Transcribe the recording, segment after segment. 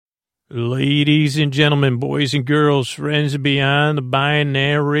Ladies and gentlemen, boys and girls, friends beyond the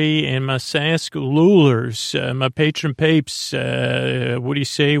binary, and my Saskalulers, my patron papes, what do you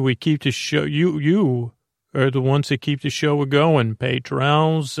say we keep the show? You are the ones that keep the show going,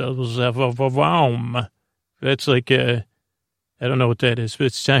 patrons. That's like, I don't know what that is, but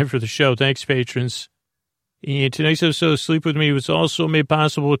it's time for the show. Thanks, patrons. And tonight's episode of Sleep With Me was also made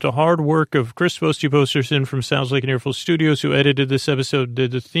possible with the hard work of Chris Posterson from Sounds Like an Earful Studios, who edited this episode,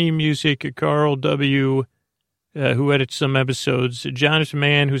 did the theme music, Carl W., who edits some episodes, Jonathan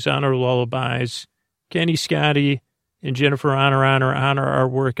Mann, who's on our lullabies, Kenny Scotty, and Jennifer on our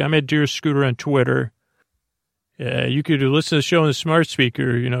work. I'm at Dear Scooter on Twitter. You could listen to the show on the smart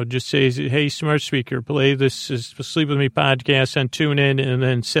speaker, just say, hey, smart speaker, play this Sleep With Me podcast on TuneIn, and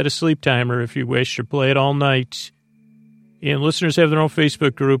then set a sleep timer if you wish, or play it all night. And listeners have their own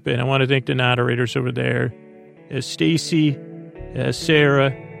Facebook group, and I want to thank the moderators over there. Stacy,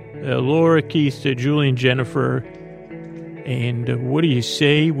 Sarah, Laura, Keith, Julie, and Jennifer. And what do you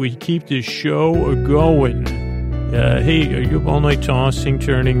say we keep the show going? Hey, are you up all night tossing,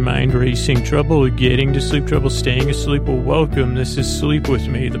 turning, mind racing, trouble getting to sleep, trouble staying asleep? Well, welcome. This is Sleep With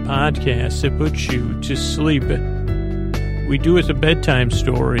Me, the podcast that puts you to sleep. We do it a bedtime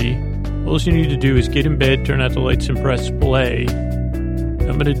story. All you need to do is get in bed, turn out the lights, and press play.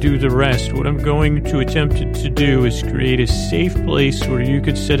 I'm going to do the rest. What I'm going to attempt to do is create a safe place where you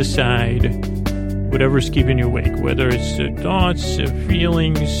could set aside whatever's keeping you awake, whether it's thoughts,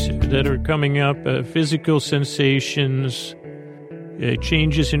 feelings that are coming up, physical sensations,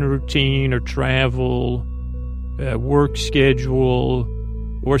 changes in routine or travel, work schedule,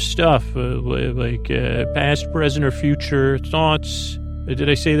 or stuff like past, present, or future thoughts. Did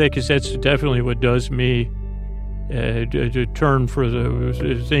I say that? Because that's definitely what does me to turn for the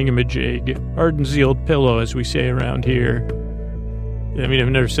thingamajig. Hardens the old pillow, as we say around here. I mean, I've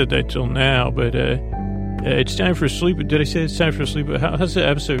never said that till now, but it's time for sleep. Did I say it's time for sleep? How's the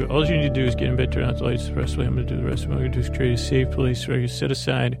episode? All you need to do is get in bed, turn out the lights, press play. I'm going to do the rest. What I'm going to do is create a safe place where you set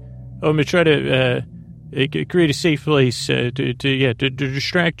aside. Oh, I'm going to try to create a safe place to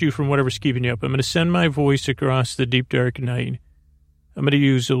distract you from whatever's keeping you up. I'm going to send my voice across the deep, dark night. I'm going to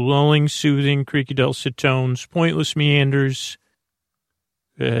use lulling, soothing, creaky, dulcet tones, pointless meanders.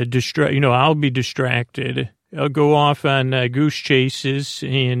 I'll be distracted. I'll go off on goose chases,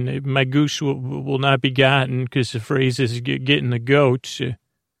 and my goose will not be gotten because the phrase is getting the goat.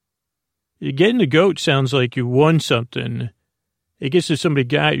 Getting the goat sounds like you won something. I guess if somebody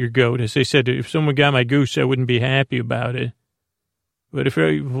got your goat, as they said, if someone got my goose, I wouldn't be happy about it. But if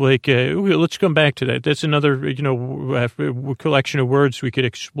let's come back to that. That's another, collection of words we could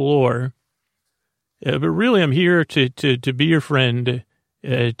explore. But really, I'm here to be your friend.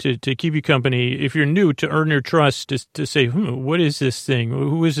 To keep you company, if you're new, to earn your trust, to say, what is this thing?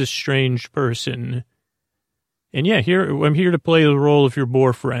 Who is this strange person? And yeah, I'm here to play the role of your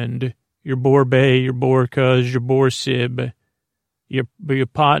boar friend, your boar bay, your boar cuz, your boar sib, your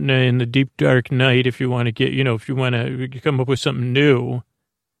partner in the deep dark night. If you want to get, if you want to come up with something new,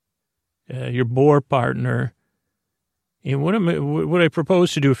 your boar partner. And what I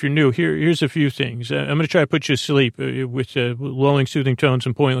propose to do, if you're new, here's a few things. I'm going to try to put you to sleep with lulling, soothing tones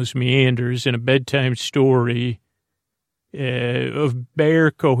and pointless meanders in a bedtime story of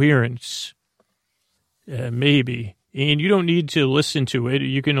bare coherence, maybe. And you don't need to listen to it.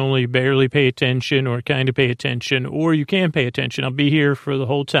 You can only barely pay attention or kind of pay attention, or you can pay attention. I'll be here for the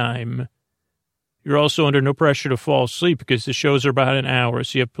whole time. You're also under no pressure to fall asleep because the shows are about an hour,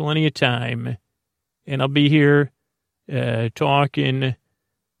 so you have plenty of time. And I'll be here talking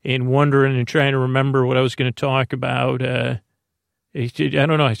and wondering and trying to remember what I was going to talk about. I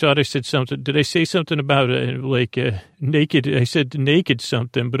don't know. I thought I said something. Did I say something about naked? I said naked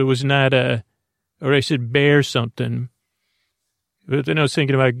something, but it was not or I said bear something. But then I was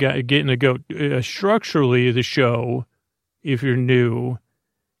thinking about getting the goat. Structurally, the show, if you're new,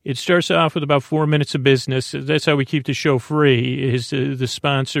 it starts off with about 4 minutes of business. That's how we keep the show free, is the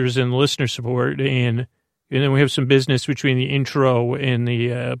sponsors and listener support. And then we have some business between the intro and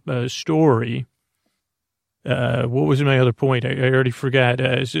the story. What was my other point? I already forgot.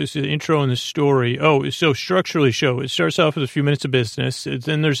 It's the intro and the story. Oh, so structurally show. It starts off with a few minutes of business.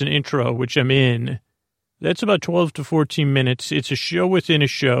 Then there's an intro, which I'm in. That's about 12 to 14 minutes. It's a show within a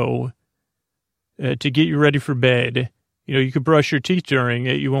show to get you ready for bed. You could brush your teeth during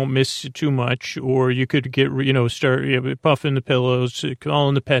it. You won't miss too much. Or you could get, start puffing the pillows,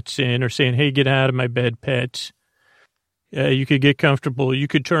 calling the pets in or saying, hey, get out of my bed, pets. You could get comfortable. You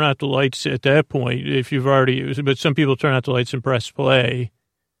could turn out the lights at that point if you've already, but some people turn out the lights and press play.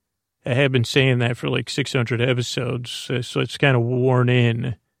 I have been saying that for like 600 episodes, so it's kind of worn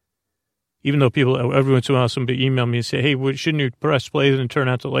in. Even though people, every once in a while, somebody email me and say, hey, shouldn't you press play and turn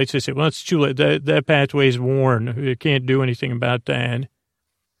out the lights? I say, well, it's too late. That pathway's worn. You can't do anything about that.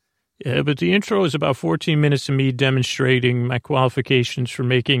 But the intro is about 14 minutes of me demonstrating my qualifications for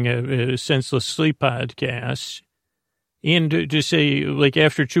making a senseless sleep podcast. And to say, like,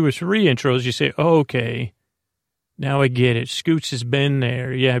 after 2 or 3 intros, you say, oh, okay, now I get it. Scoots has been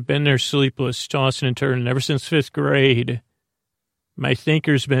there. Yeah, I've been there sleepless, tossing and turning ever since 5th grade. My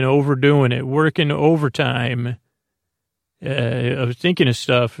thinker's been overdoing it, working overtime, thinking of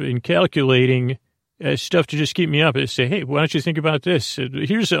stuff and calculating stuff to just keep me up. I say, hey, why don't you think about this?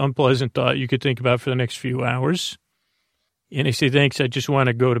 Here's an unpleasant thought you could think about for the next few hours. And I say, thanks, I just want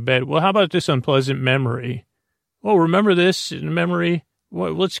to go to bed. Well, how about this unpleasant memory? Oh, remember this memory?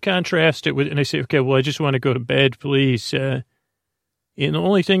 Well, let's contrast it with, and I say, okay, well, I just want to go to bed, please. And the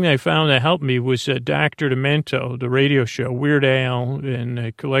only thing that I found that helped me was Dr. Demento, the radio show, Weird Al, and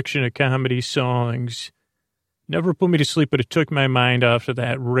a collection of comedy songs. Never put me to sleep, but it took my mind off of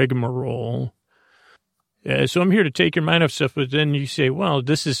that rigmarole. So I'm here to take your mind off stuff, but then you say, well,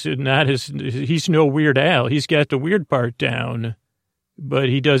 this is not he's no Weird Al. He's got the weird part down, but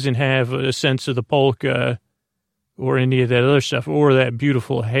he doesn't have a sense of the polka or any of that other stuff, or that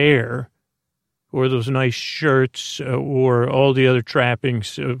beautiful hair, or those nice shirts, or all the other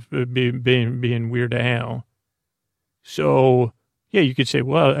trappings of being Weird Al. So, yeah, you could say,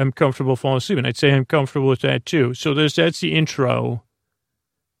 well, I'm comfortable falling asleep, and I'd say I'm comfortable with that too. So that's the intro.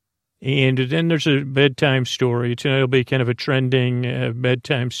 And then there's a bedtime story. Tonight will be kind of a trending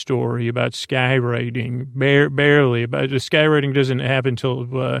bedtime story about skywriting. Barely. About the skywriting doesn't happen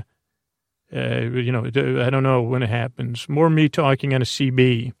until, I don't know when it happens. More me talking on a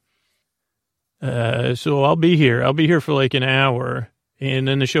CB. So I'll be here. I'll be here for like an hour. And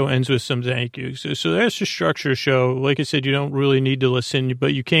then the show ends with some thank yous. So that's the structure of the show. Like I said, you don't really need to listen,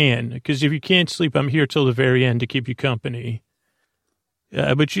 but you can. Because if you can't sleep, I'm here till the very end to keep you company.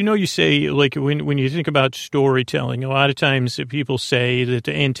 But you say, like, when you think about storytelling, a lot of times people say that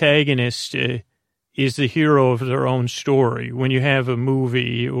the antagonist is the hero of their own story. When you have a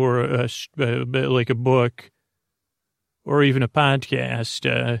movie or like a book or even a podcast,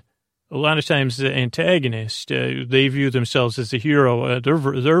 a lot of times the antagonist, they view themselves as the hero, their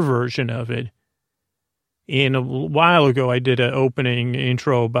version of it. And a while ago, I did an opening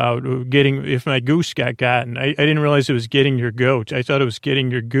intro about if my goose got gotten. I didn't realize it was getting your goat. I thought it was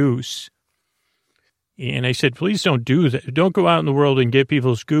getting your goose. And I said, please don't do that. Don't go out in the world and get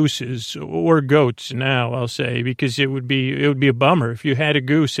people's gooses or goats now, I'll say, because it would be a bummer. If you had a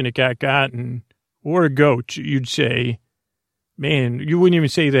goose and it got gotten, or a goat, you'd say, man, you wouldn't even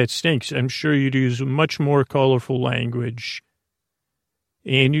say that stinks. I'm sure you'd use much more colorful language.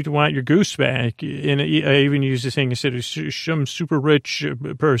 And you'd want your goose back. And I even used the thing, I said, some super rich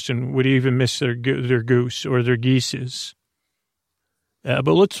person would even miss their goose or their geeses. But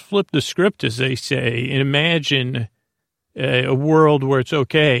let's flip the script, as they say, and imagine a world where it's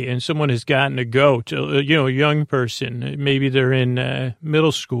okay and someone has gotten a goat, a young person, maybe they're in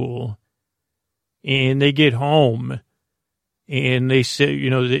middle school, and they get home. And they say,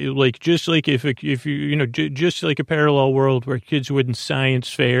 just like just like a parallel world where kids would in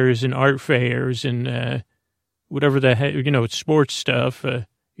science fairs and art fairs and whatever the heck, it's sports stuff,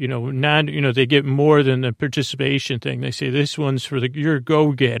 they get more than the participation thing. They say this one's for your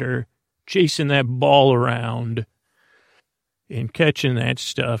go-getter, chasing that ball around and catching that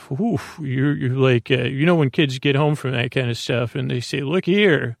stuff. Oof, you're like, when kids get home from that kind of stuff and they say, look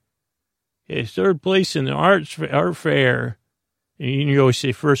here, it's 3rd place in the art fair. And you always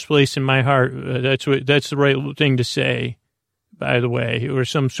say first place in my heart. That's the right thing to say, by the way, or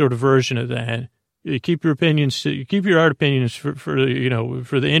some sort of version of that. Keep your art opinions for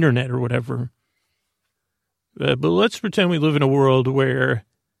the internet or whatever. But let's pretend we live in a world where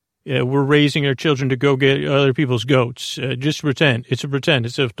we're raising our children to go get other people's goats. Just pretend.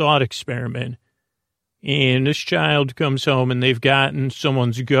 It's a thought experiment. And this child comes home and they've gotten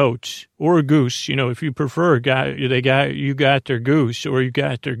someone's goat or a goose. If you prefer, you got their goose or you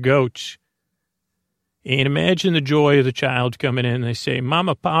got their goat. And imagine the joy of the child coming in. They say,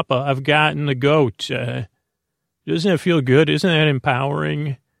 Mama, Papa, I've gotten the goat. Doesn't that feel good? Isn't that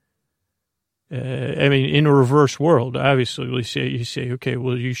empowering? In a reverse world, obviously, you say, okay,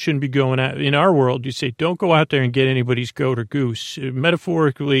 well, you shouldn't be going out. In our world, you say, don't go out there and get anybody's goat or goose.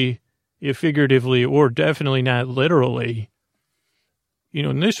 Metaphorically, figuratively, or definitely not literally.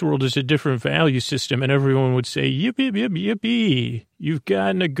 In this world, there's a different value system, and everyone would say, yippee, yippee, yippee, you've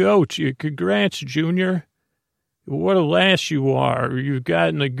gotten a goat. Congrats, Junior. What a lass you are. You've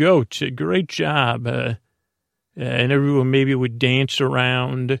gotten a goat. Great job. And everyone maybe would dance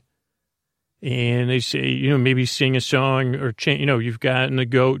around. And they say, maybe sing a song or chant, you've gotten the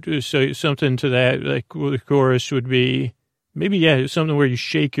goat. So something to that, like the chorus would be maybe, something where you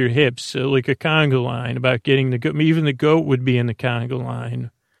shake your hips, like a conga line about getting the goat. Even the goat would be in the conga line.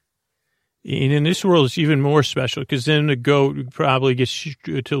 And in this world, it's even more special because then the goat probably gets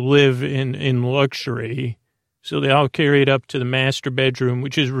to live in luxury. So they all carry it up to the master bedroom,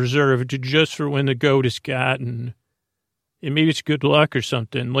 which is reserved just for when the goat is gotten. And maybe it's good luck or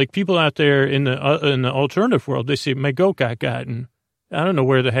something. Like people out there in the alternative world, they say, my goat got gotten. I don't know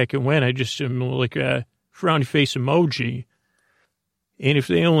where the heck it went. I just am like a frowny face emoji. And if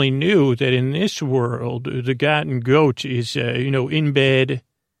they only knew that in this world, the gotten goat is, in bed.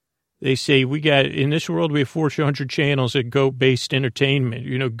 They say in this world, we have 400 channels of goat-based entertainment.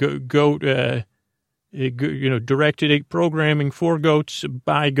 Directed programming for goats,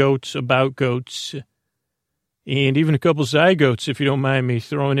 by goats, about goats. And even a couple zygotes, if you don't mind me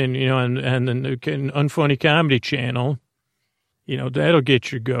throwing in, on the unfunny comedy channel. That'll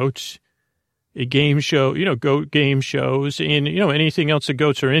get your goats. A game show, goat game shows, and, anything else the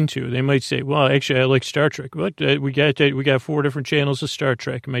goats are into. They might say, well, actually, I like Star Trek. But we got 4 different channels of Star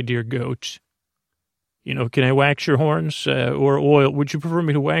Trek, my dear goats. Can I wax your horns or oil? Would you prefer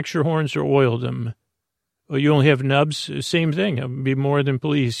me to wax your horns or oil them? Oh, you only have nubs? Same thing. I'd be more than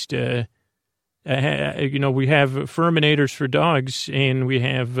pleased. We have Furminators for dogs, and we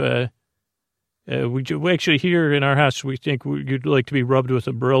have, we actually here in our house, we think you'd like to be rubbed with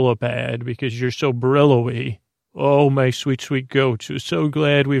a Brillo pad because you're so Brillo-y. Oh, my sweet, sweet goats. We're so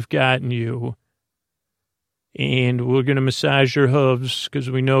glad we've gotten you. And we're going to massage your hooves because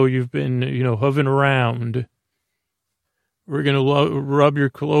we know you've been, hoving around. We're going to rub your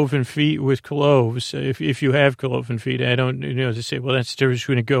cloven feet with cloves, if you have cloven feet. I don't, they say, well, that's the difference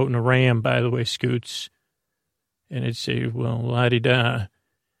between a goat and a ram, by the way, Scoots. And I'd say, well, la-di-da,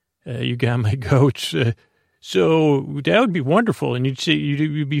 you got my goats. So that would be wonderful. And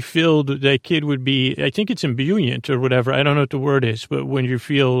you'd be filled, that kid would be, I think it's imbuient or whatever. I don't know what the word is, but when you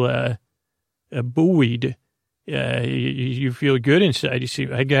feel buoyed, you feel good inside. You see,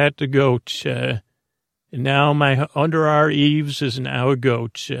 I got the goat. And now under our eaves is now a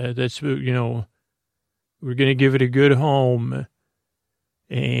goat. That's, we're going to give it a good home.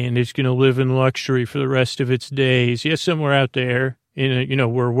 And it's going to live in luxury for the rest of its days. Yes, somewhere out there,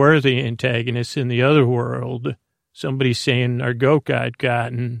 we're the antagonists in the other world. Somebody's saying our goat got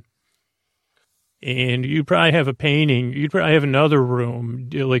gotten. And you'd probably have a painting. You'd probably have another room,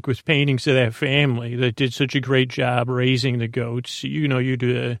 like with paintings of that family that did such a great job raising the goats.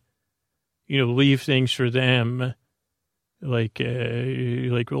 You'd leave things for them, like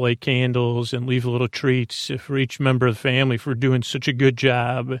candles, and leave little treats for each member of the family for doing such a good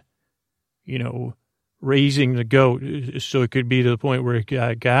job, raising the goat so it could be to the point where it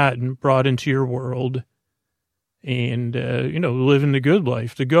got gotten, brought into your world, and, living the good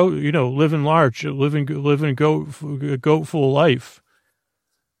life. The goat, living large, living goatful life.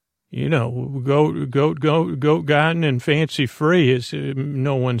 Goat gotten and fancy free, as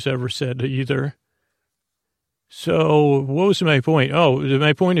no one's ever said either. So what was my point? Oh,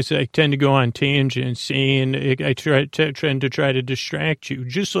 my point is that I tend to go on tangents, and I tend to try to distract you.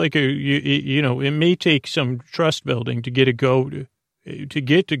 Just like it may take some trust building to get a goat, and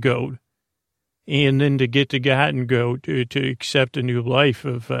then to get the gotten goat to accept a new life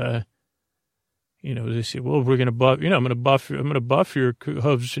of. They say, well, we're going to buff, I'm going to buff your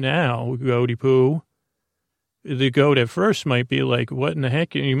hooves now, goaty poo. The goat at first might be like, what in the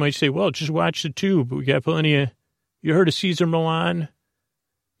heck? And you might say, well, just watch the tube. We got plenty of, you heard of Caesar Milan?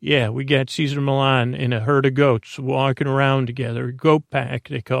 Yeah, we got Caesar Milan and a herd of goats walking around together. Goat pack,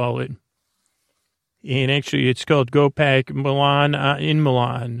 they call it. And actually, it's called Goat Pack Milan in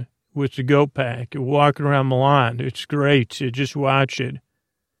Milan with the goat pack. Walking around Milan. It's great. Just watch it.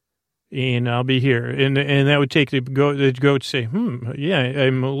 And I'll be here. And that would take the goat to say, yeah,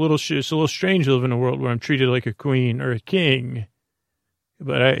 I'm it's a little strange to live in a world where I'm treated like a queen or a king.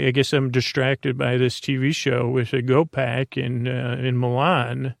 But I guess I'm distracted by this TV show with a goat pack in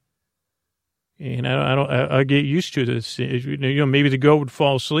Milan. And I'll get used to this. Maybe the goat would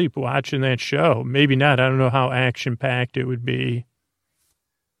fall asleep watching that show. Maybe not. I don't know how action-packed it would be.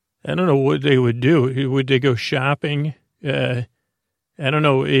 I don't know what they would do. Would they go shopping? I don't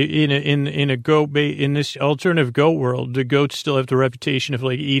know. In this alternative goat world, the goats still have the reputation of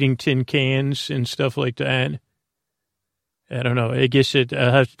like eating tin cans and stuff like that. I don't know. I guess I'll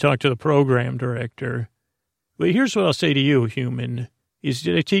have to talk to the program director. But here's what I'll say to you, human, is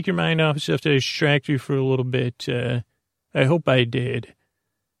did I take your mind off stuff to distract you for a little bit? I hope I did.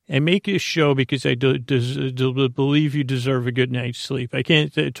 I make this show because I believe you deserve a good night's sleep. I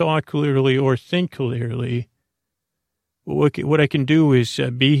can't talk clearly or think clearly. What I can do is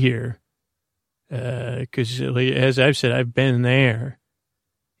be here. Because as I've said, I've been there.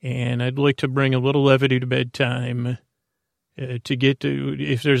 And I'd like to bring a little levity to bedtime. To get to,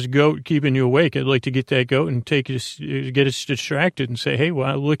 if there's a goat keeping you awake, I'd like to get that goat and get us distracted and say, hey,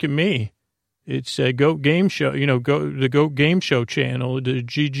 wow, look at me. It's a Goat Game Show, the Goat Game Show channel, the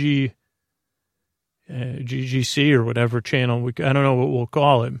GGC or whatever channel. I don't know what we'll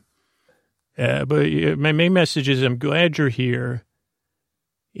call it. But my main message is I'm glad you're here.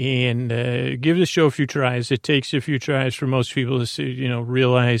 And give the show a few tries. It takes a few tries for most people to,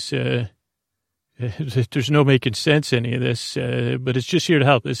 realize that there's no making sense in any of this. But it's just here to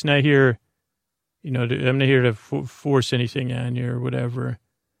help. It's not here, I'm not here to force anything on you or whatever.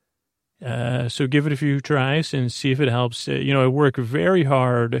 So give it a few tries and see if it helps. I work very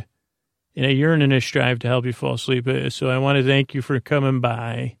hard and I yearn and I strive to help you fall asleep. So I want to thank you for coming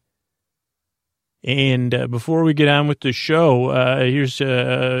by. And before we get on with the show, here's,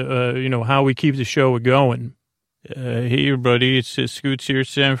 how we keep the show going. Hey, everybody, it's Scoots here.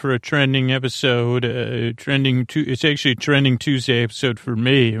 It's time for a trending episode. It's actually a trending Tuesday episode for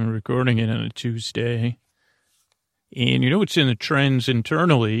me. I'm recording it on a Tuesday. And what's in the trends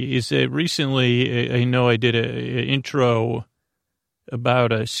internally is that recently I know I did an intro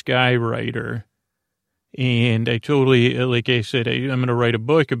about a Skywriter. And I totally, like I said, I'm going to write a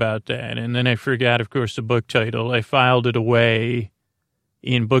book about that. And then I forgot, of course, the book title. I filed it away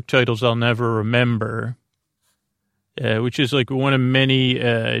in book titles I'll never remember, which is like one of many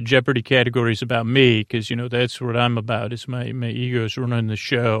Jeopardy categories about me, because, that's what I'm about. It's my ego's running the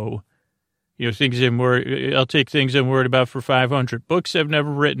show. Things I'll take things I'm worried about for 500. Books I've never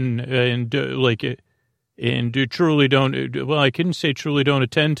written and truly don't, well, I couldn't say truly don't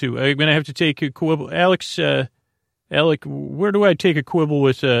attend to. I'm going to have to take a quibble. Alec, where do I take a quibble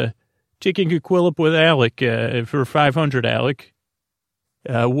with, taking a quibble with Alec for 500, Alec?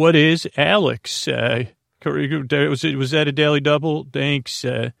 What is Alex? Was that a daily double? Thanks.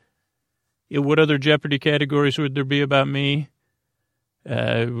 What other Jeopardy categories would there be about me?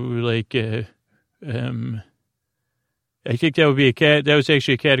 I think that would be that was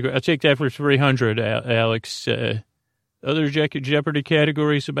actually a category. I'll take that for 300, Alex. Other Jeopardy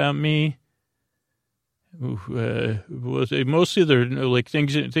categories about me? Mostly they're like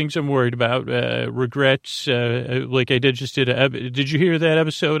things I'm worried about, regrets, like I did did you hear that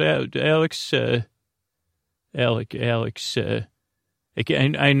episode, Alex? Alex,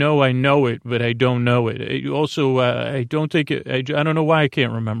 I know it, but I don't know it. I don't think I don't know why I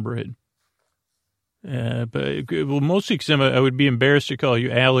can't remember it. But mostly because I would be embarrassed to call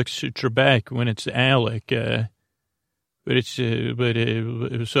you Alex Trebek when it's Alec. So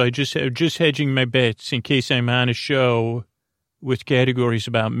I just hedging my bets in case I'm on a show with categories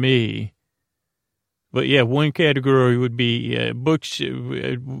about me. But yeah, one category would be books.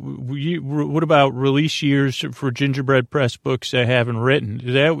 What about release years for Gingerbread Press books I haven't written?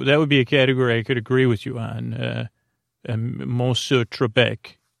 That would be a category I could agree with you on, Monsieur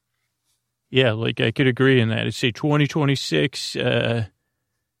Trebek. Yeah, like I could agree in that. I'd say 2026 would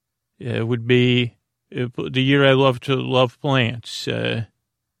be the year I love plants. Year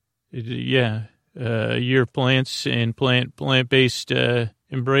of plants and plant-based.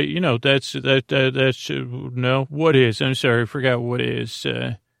 Embrace, that's no, what is? I'm sorry, I forgot what is.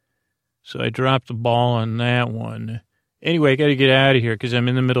 So I dropped the ball on that one. Anyway, I got to get out of here because I'm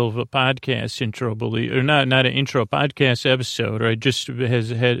in the middle of a podcast intro, not an intro, podcast episode, or it just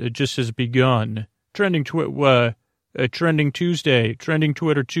has begun. Trending Twitter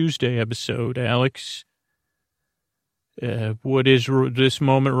Tuesday episode, Alex. What is this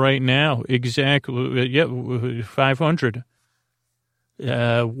moment right now? Exactly. 500.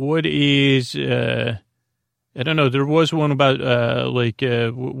 What is, I don't know, there was one about,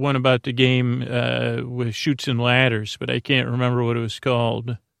 one about the game, with Chutes and Ladders, but I can't remember what it was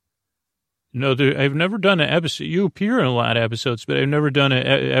called. No, I've never done an episode, you appear in a lot of episodes, but I've never done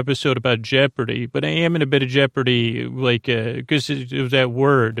an episode about Jeopardy, but I am in a bit of Jeopardy, because of that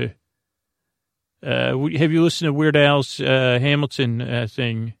word. Have you listened to Weird Al's, Hamilton,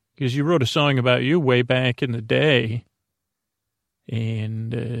 thing? Because you wrote a song about you way back in the day.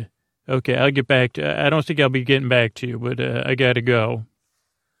 And, okay, I'll get back to, I don't think I'll be getting back to you, but, I gotta go.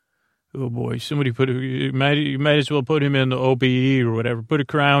 Oh boy, somebody you might as well put him in the OBE or whatever, put a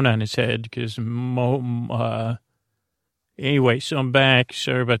crown on his head, because, anyway, so I'm back.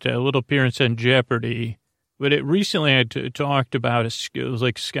 Sorry about that, a little appearance on Jeopardy. But recently I talked about it was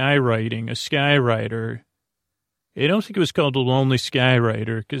like skywriting, a skywriter. I don't think it was called The Lonely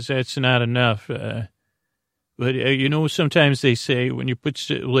Skywriter, because that's not enough. But, sometimes they say when you put,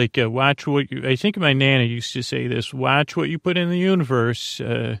 watch what you, I think my Nana used to say this, watch what you put in the universe.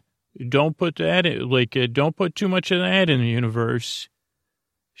 Don't put that in, don't put too much of that in the universe.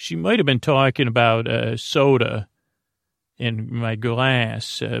 She might have been talking about soda in my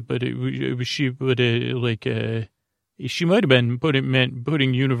glass, but she might have been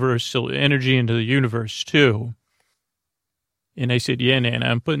putting universal energy into the universe too. And I said, yeah, Nana,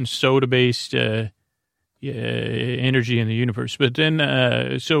 I'm putting soda-based energy in the universe. But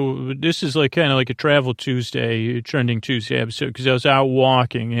then, so this is kind of like a Travel Tuesday, Trending Tuesday episode, because I was out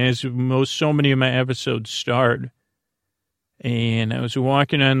walking, as so many of my episodes start. And I was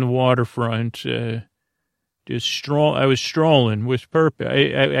walking on the waterfront, I was strolling with purpose.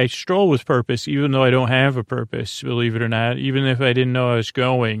 I stroll with purpose, even though I don't have a purpose, believe it or not, even if I didn't know I was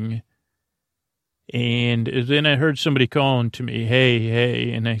going. And then I heard somebody calling to me,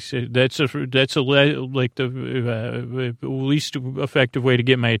 hey, and I said, that's the least effective way to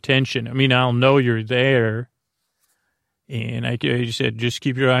get my attention. I mean, I'll know you're there. And I said, just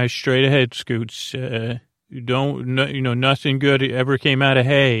keep your eyes straight ahead, Scoots. Nothing good ever came out of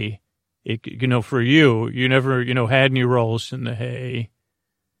hay. For you never, had any rolls in the hay.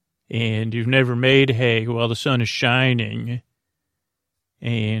 And you've never made hay while the sun is shining.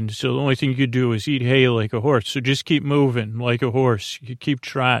 And so the only thing you could do is eat hay like a horse. So just keep moving like a horse. You keep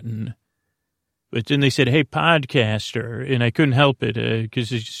trotting. But then they said, hey, podcaster. And I couldn't help it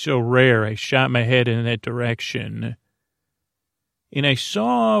because it's so rare. I shot my head in that direction. And I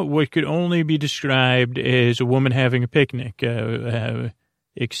saw what could only be described as a woman having a picnic,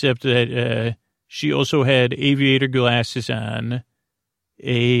 except that she also had aviator glasses on,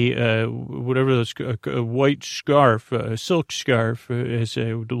 a white scarf, a silk scarf, as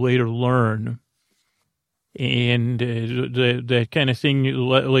I would later learn, and that kind of thing,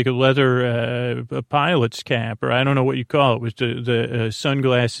 like a leather a pilot's cap, or I don't know what you call it, with the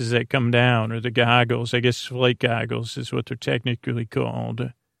sunglasses that come down, or the goggles. I guess flight goggles is what they're technically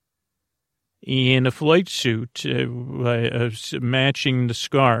called. And a flight suit matching the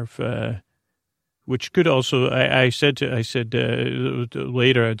scarf. Which could also, I said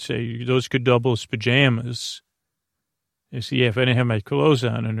later, I'd say those could double as pajamas. I said, yeah, if I didn't have my clothes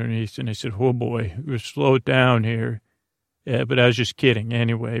on underneath. And I said, oh boy, we'll slow it down here. But I was just kidding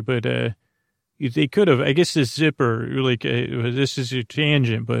anyway. But they could have, I guess the zipper, this is a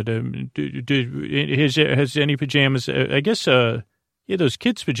tangent, but has any pajamas, I guess, those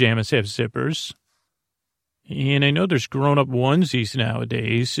kids' pajamas have zippers. And I know there's grown-up onesies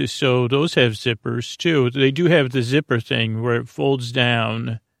nowadays, so those have zippers, too. They do have the zipper thing where it folds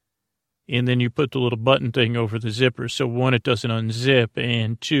down, and then you put the little button thing over the zipper. So, one, it doesn't unzip,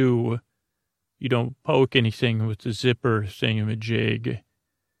 and two, you don't poke anything with the zipper thingamajig.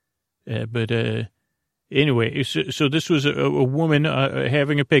 Anyway, so this was a woman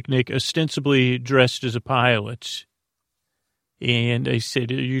having a picnic, ostensibly dressed as a pilot. And I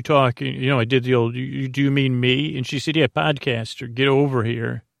said, are you talking, I did the old, do you mean me? And she said, yeah, podcaster, get over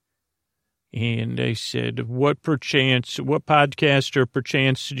here. And I said, what podcaster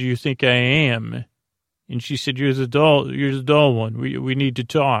perchance do you think I am? And she said, you're the dull one. We need to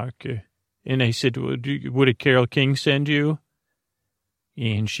talk. And I said, would a Carole King send you?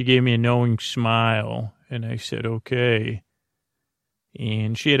 And she gave me a knowing smile. And I said, okay.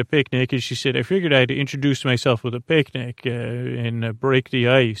 And she had a picnic, and she said, I figured I'd introduce myself with a picnic and break the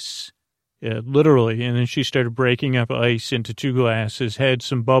ice, literally. And then she started breaking up ice into 2 glasses, had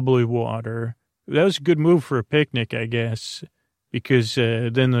some bubbly water. That was a good move for a picnic, I guess, because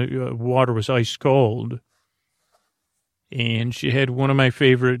then the water was ice cold. And she had one of my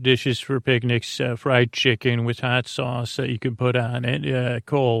favorite dishes for picnics, fried chicken with hot sauce that you could put on it,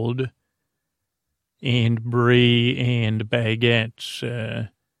 cold. And brie and baguettes.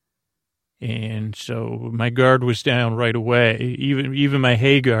 And so my guard was down right away. Even my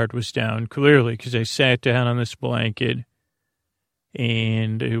hay guard was down, clearly, because I sat down on this blanket.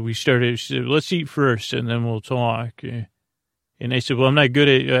 And she said, let's eat first, and then we'll talk. And I said, well, I'm good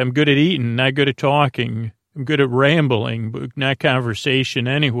at eating, not good at talking. I'm good at rambling, but not conversation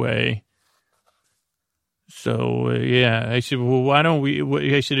anyway. So, I said, well, why don't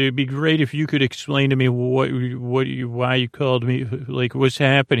I said, it'd be great if you could explain to me why you called me, what's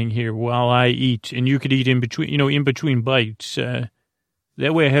happening here while I eat, and you could eat in between bites. That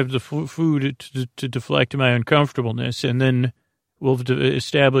way I have the food to deflect my uncomfortableness, and then we'll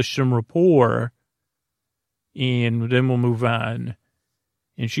establish some rapport, and then we'll move on.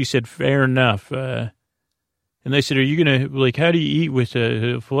 And she said, fair enough. And I said, are you going to, how do you eat with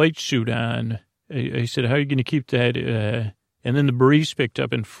a flight suit on? I said, how are you going to keep that? And then the breeze picked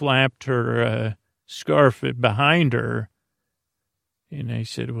up and flapped her scarf behind her. And I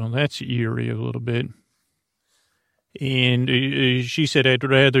said, well, that's eerie a little bit. And she said, I'd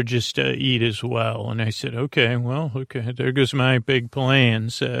rather just eat as well. And I said, okay, there goes my big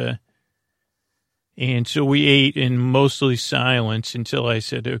plans. And so we ate in mostly silence until I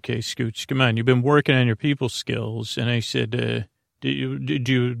said, okay, Scooch, come on, you've been working on your people skills. And I said, do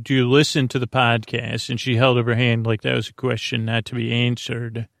you listen to the podcast? And she held up her hand like that was a question not to be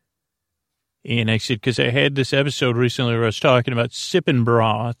answered. And I said, because I had this episode recently where I was talking about sipping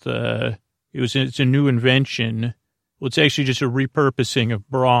broth. It's a new invention. Well, it's actually just a repurposing of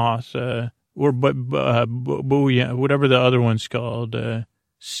broth, or bouillon, whatever the other one's called,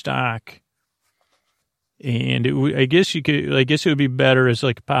 stock. And I guess it would be better as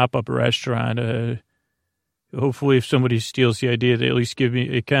like a pop-up restaurant. Hopefully if somebody steals the idea, they at least give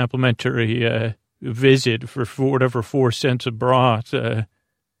me a complimentary, visit for whatever 4 cents of broth.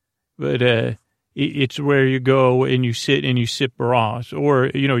 But it's where you go and you sit and you sip broth,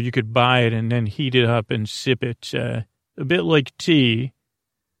 or, you could buy it and then heat it up and sip it, a bit like tea,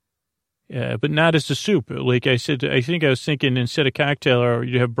 but not as a soup. Like I said, I think I was thinking instead of cocktail hour,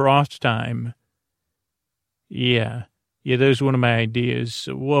 you have broth time. Yeah, that was one of my ideas.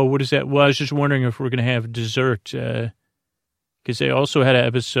 Well, what is that? Well, I was just wondering if we're going to have dessert, because they also had an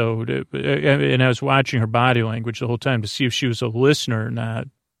episode, and I was watching her body language the whole time to see if she was a listener or not.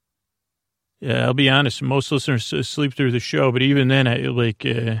 I'll be honest, most listeners sleep through the show, but even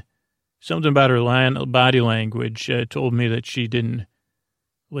then, something about her body language told me that she didn't,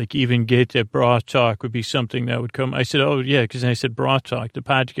 even get that broth talk would be something that would come. I said, oh, yeah, because I said broth talk, the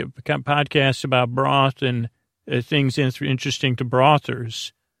podcast about broth and things interesting to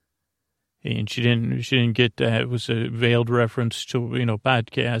brothers. And she didn't get that. It was a veiled reference to,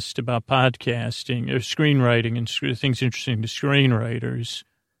 podcast about podcasting or screenwriting and things interesting to screenwriters.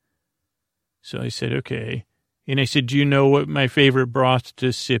 So I said, okay. And I said, do you know what my favorite broth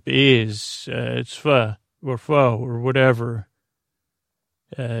to sip is? It's pho or whatever.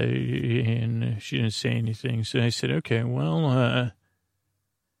 And she didn't say anything. So I said, okay, well,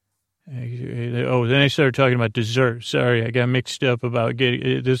 then I started talking about dessert. Sorry, I got mixed up about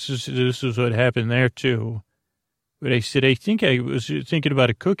this is what happened there too. But I said, I think I was thinking about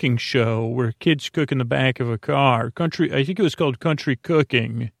a cooking show where kids cook in the back of a car. I think it was called Country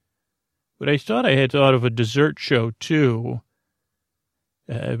Cooking. But I thought I had thought of a dessert show, too.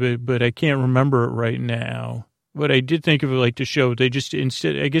 But I can't remember it right now. But I did think of it like the show. They just,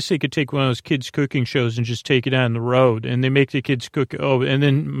 instead, I guess they could take one of those kids' cooking shows and just take it on the road. And they make the kids cook. Oh, and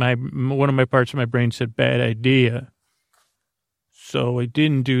then one of my parts of my brain said, bad idea. So I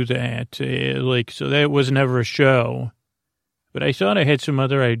didn't do that. So that was never a show. But I thought I had some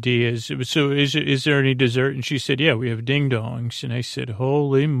other ideas. So is there any dessert? And she said, yeah, we have ding-dongs. And I said,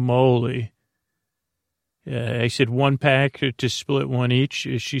 holy moly. I said, 1 pack to split one each.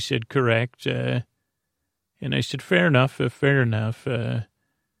 She said, correct. And I said, fair enough. And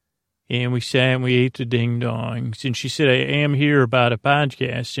we sat and we ate the ding-dongs. And she said, I am here about a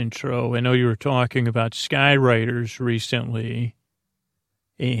podcast intro. I know you were talking about skywriters recently.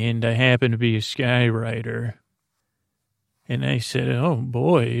 And I happen to be a skywriter. And I said, oh,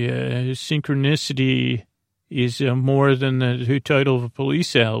 boy, synchronicity is more than the title of a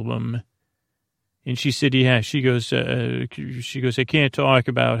Police album. And she said, yeah. She goes, I can't talk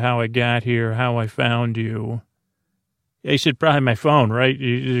about how I got here, how I found you. I said, probably my phone, right?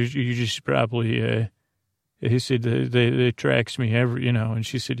 You just probably, he said, they tracks me and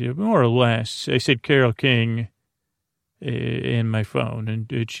she said, yeah, more or less. I said, Carole King in my phone.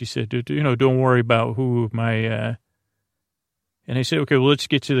 And she said, don't worry about who my, and I said, okay, well, let's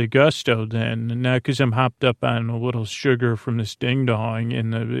get to the gusto then. And now, because I'm hopped up on a little sugar from this ding-dong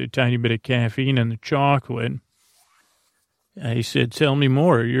and a tiny bit of caffeine and the chocolate, I said, tell me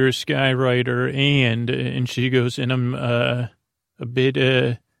more. You're a skywriter, and she goes, and I'm a bit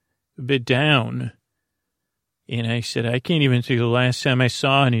down. And I said, I can't even think of the last time I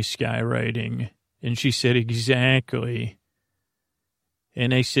saw any skywriting. And she said, exactly.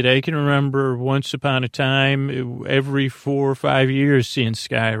 And I said, I can remember once upon a time, every 4 or 5 years seeing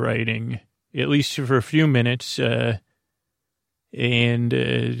skywriting, at least for a few minutes. And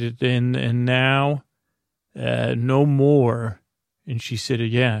now, no more. And she said,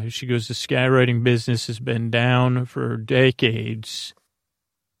 yeah, she goes, the skywriting business has been down for decades.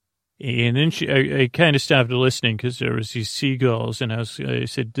 And then I kind of stopped listening because there was these seagulls, and I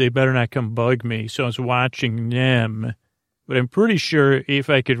said, they better not come bug me. So I was watching them. But I'm pretty sure if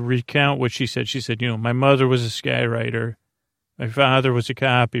I could recount what she said, my mother was a skywriter. My father was a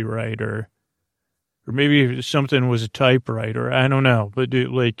copywriter. or maybe something was a typewriter. I don't know, but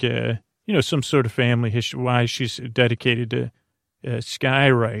some sort of family history, why she's dedicated to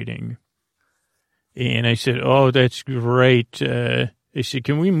skywriting. And I said, oh, that's great. I said,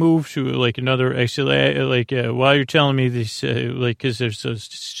 can we move to another, I said, while you're telling me this, cause there's those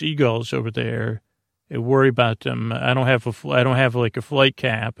seagulls over there, I worry about them. I don't have a flight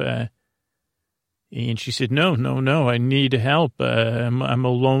cap. And she said, no, I need help. I'm a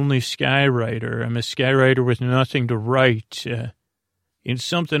lonely skywriter. I'm a skywriter with nothing to write. And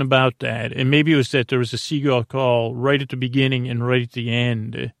something about that. And maybe it was that there was a seagull call right at the beginning and right at the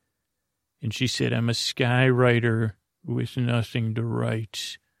end. And she said, I'm a skywriter with nothing to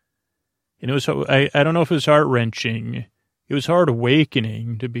write. And it was, I don't know if it was heart-wrenching. It was hard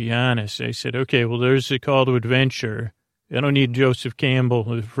awakening, to be honest. I said, okay, well, there's a call to adventure. I don't need Joseph Campbell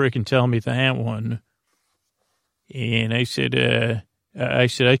to frickin' tell me that one. And I said, I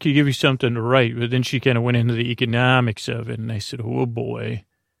could give you something to write. But then she kind of went into the economics of it. And I said, oh, boy.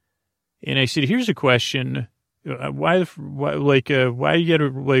 And I said, here's a question. Why you only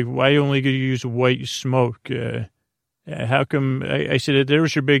going to use white smoke? How come, I said, there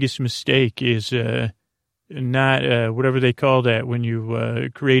was your biggest mistake is not whatever they call that when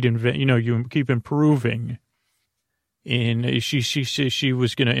you create, you keep improving. And she said she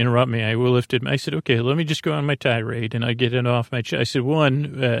was going to interrupt me. I said, okay, let me just go on my tirade and I get it off my chest. I said,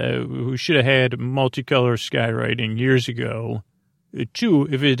 one, we should have had multicolor skywriting years ago. Two,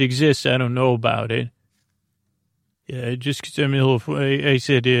 if it exists, I don't know about it. Just because I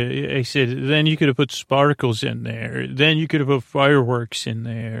said, then you could have put sparkles in there. Then you could have put fireworks in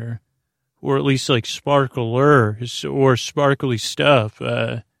there. Or at least like sparklers or sparkly stuff.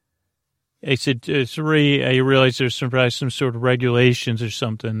 I said, three, I realized there's probably some sort of regulations or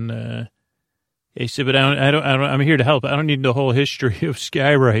something. I said, but I'm here to help. I don't need the whole history of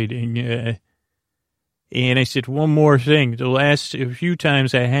skywriting. And I said, one more thing. The last few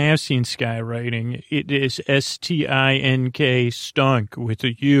times I have seen skywriting, it is S-T-I-N-K, stunk, with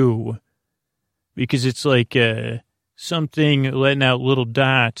a U. Because it's like something letting out little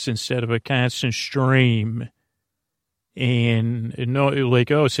dots instead of a constant stream. And no, let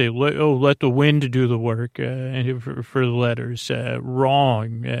the wind do the work for the letters.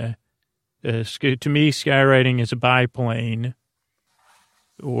 Wrong. To me, skywriting is a biplane.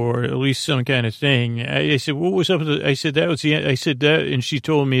 Or at least some kind of thing. I said, what was up with I said, that was the end. I said that, and she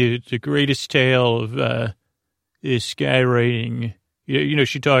told me the greatest tale of is skywriting.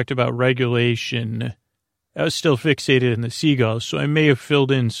 She talked about regulation. I was still fixated in the seagulls, so I may have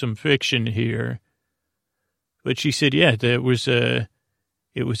filled in some fiction here. But she said, yeah, that was it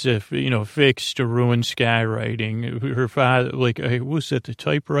was a fix to ruin skywriting. Her father, was that the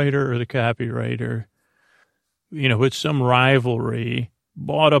typewriter or the copywriter? With some rivalry.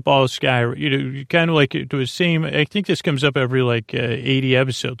 Bought up all skywriting, kind of like it was same. I think this comes up every 80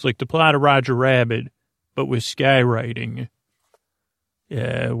 episodes, like the plot of Roger Rabbit, but with skywriting,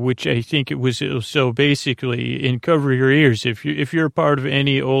 which I think it was. So basically, in cover your ears, if you're a part of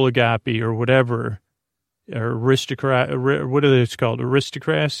any oligarchy or whatever, or aristocrat, what are those called?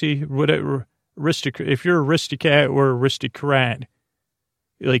 Aristocracy, whatever. If you're aristocrat or aristocrat,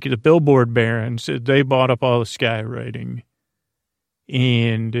 like the billboard barons, they bought up all the skywriting.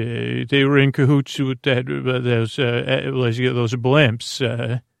 And they were in cahoots with those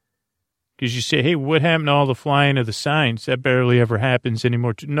blimps. Because you say, hey, what happened to all the flying of the signs? That barely ever happens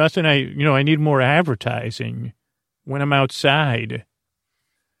anymore. Nothing. I need more advertising when I'm outside,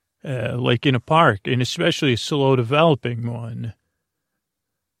 like in a park, and especially a slow developing one.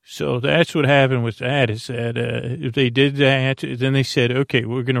 So that's what happened with that, is that if they did that, then they said, okay,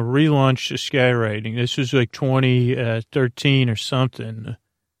 we're going to relaunch the skywriting. This was like 2013 or something,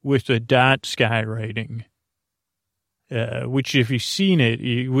 with the dot skywriting, which if you've seen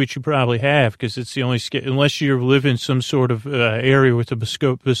it, which you probably have, because it's the only, unless you live in some sort of area with a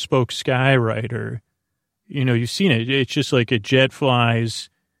bespoke skywriter, you've seen it. It's just like a jet flies,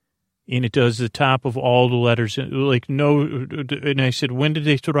 and it does the top of all the letters. And I said, when did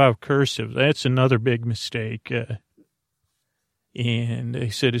they throw out cursive? That's another big mistake. And I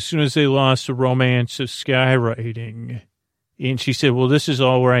said, as soon as they lost the romance of skywriting. And she said, well, this is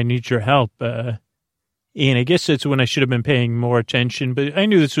all where I need your help. And I guess that's when I should have been paying more attention. But I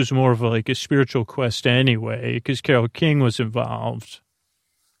knew this was more of a spiritual quest anyway, because Carole King was involved.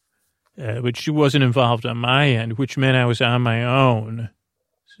 But she wasn't involved on my end, which meant I was on my own.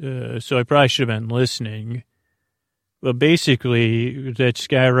 So I probably should have been listening. But basically, that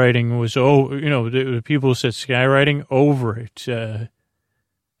skywriting was, the people said skywriting over it.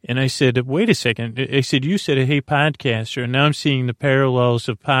 And I said, wait a second. I said, you said, hey, podcaster. And now I'm seeing the parallels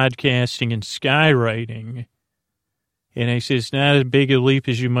of podcasting and skywriting. And I said, it's not as big a leap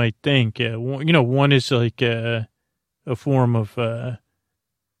as you might think. One is like a form of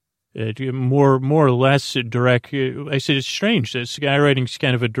more or less direct. I said, it's strange that skywriting is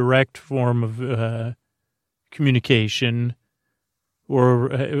kind of a direct form of communication.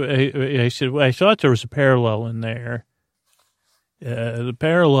 Or I said, well, I thought there was a parallel in there. The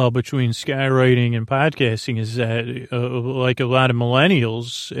parallel between skywriting and podcasting is that, like a lot of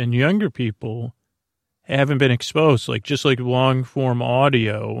millennials and younger people haven't been exposed, just like long form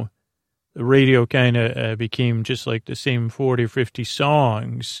audio, the radio kind of became just like the same 40 or 50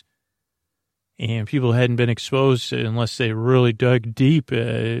 songs, and people hadn't been exposed unless they really dug deep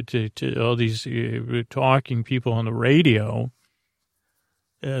to all these talking people on the radio.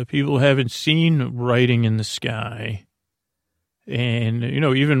 People haven't seen writing in the sky. And,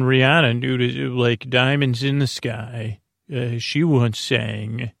 even Rihanna, dude, like Diamonds in the Sky, she once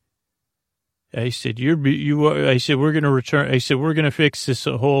sang. I said, I said, we're going to return. I said, we're going to fix this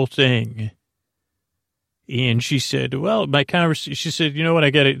whole thing. And she said, well, she said, you know what?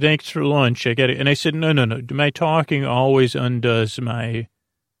 I got it. Thanks for lunch. I got it. And I said, no. My talking always undoes my,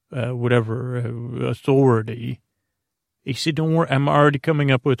 authority. He said, don't worry. I'm already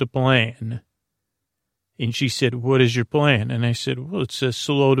coming up with a plan. And she said, what is your plan? And I said, well, it's a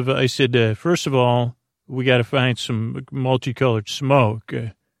slow I said, first of all, we got to find some multicolored smoke.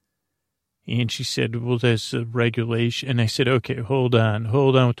 And she said, well, there's a regulation. And I said, okay, hold on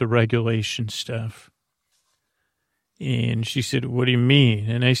with the regulation stuff. And she said, what do you mean?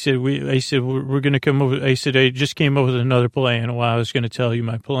 And I said, we're going to come over. I said, I just came up with another plan while I was going to tell you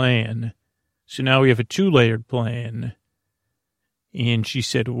my plan. So now we have a 2-layered plan. And she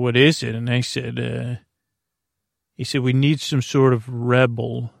said, what is it? And I said, he said, we need some sort of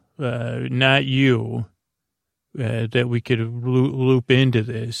rebel, not you, that we could loop into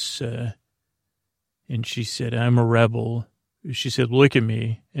this. And she said, I'm a rebel. She said, look at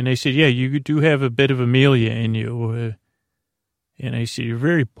me. And I said, yeah, you do have a bit of Amelia in you. And I said, you're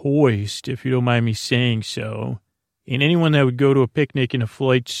very poised, if you don't mind me saying so. And anyone that would go to a picnic in a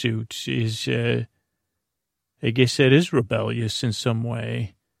flight suit is, I guess that is rebellious in some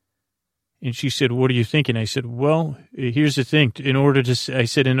way. And she said, what are you thinking? I said, well, here's the thing. In order to save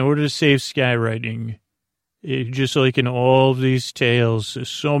skywriting, just like in all of these tales,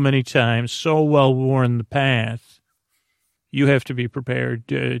 so many times, so well worn the path, you have to be prepared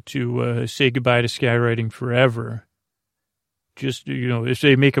to say goodbye to skywriting forever. Just, if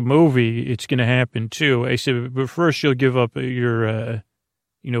they make a movie, it's going to happen too. I said, but first you'll give up your,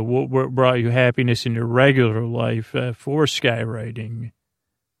 what brought you happiness in your regular life for skywriting.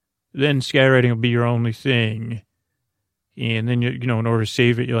 Then skywriting will be your only thing. And then, in order to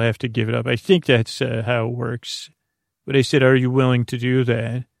save it, you'll have to give it up. I think that's how it works. But I said, are you willing to do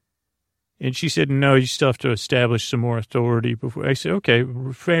that? And she said, no, you still have to establish some more authority before. I said, okay,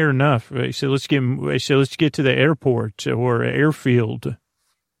 fair enough. I said, let's get to the airport or airfield.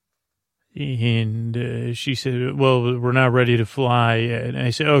 And she said, well, we're not ready to fly yet. And I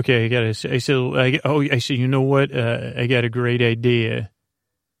said, okay, I said, you know what? I got a great idea.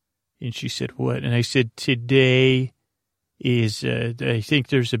 And she said, what? And I said, today is, I think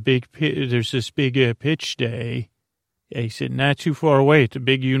there's this big pitch day. I said, not too far away at the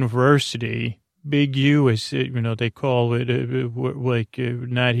big university. Big U is, they call it,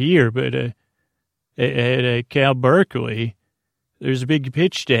 not here, but at Cal Berkeley. There's a big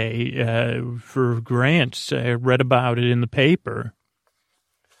pitch day for grants. I read about it in the paper.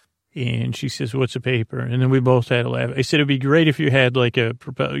 And she says, what's a paper? And then we both had a laugh. I said, it'd be great if you had one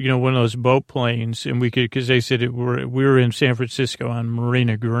of those boat planes, and we could, because I said we were in San Francisco on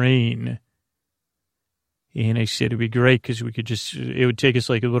Marina Green. And I said, it'd be great because we could it would take us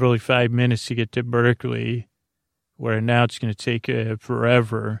literally 5 minutes to get to Berkeley, where now it's going to take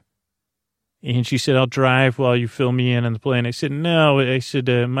forever. And she said, I'll drive while you fill me in on the plan. I said, no. I said,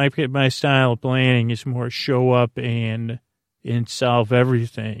 my style of planning is more show up and solve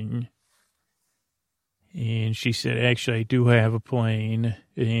everything. And she said, actually, I do have a plane,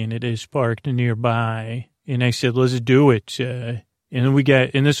 and it is parked nearby. And I said, let's do it. And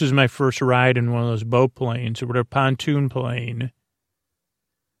then this was my first ride in one of those boat planes, or a pontoon plane.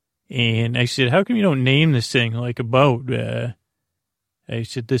 And I said, how come you don't name this thing like a boat? I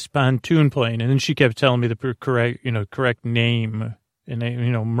said, this pontoon plane. And then she kept telling me the correct name,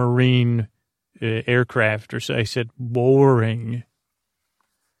 and marine aircraft. Or so I said, boring.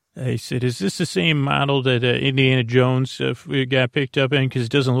 I said, is this the same model that Indiana Jones got picked up in? Because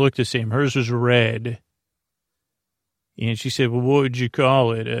it doesn't look the same. Hers was red. And she said, well, what would you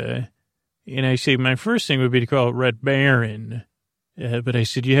call it? And I say, my first thing would be to call it Red Baron. But I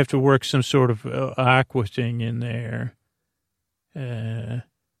said, you have to work some sort of aqua thing in there.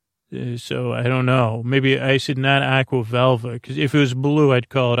 So I don't know. Maybe I said not Aqua Velva, because if it was blue, I'd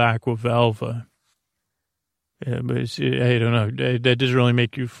call it Aqua Velva. But I don't know. That doesn't really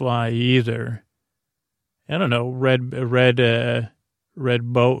make you fly either. I don't know. Red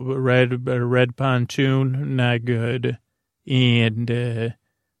pontoon, not good. And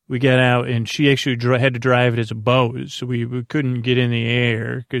we got out, and she actually had to drive it as a boat, so we couldn't get in the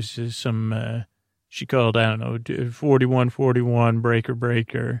air because some she called, I don't know, 4141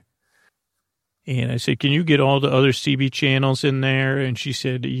 breaker. And I said, can you get all the other CB channels in there? And she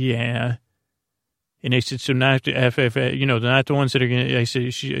said, yeah. And I said, so not the FF, not the ones that are going to, I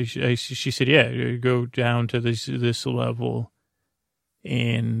said, she said, yeah, go down to this level.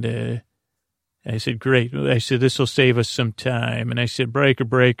 And I said, great. I said, this will save us some time. And I said,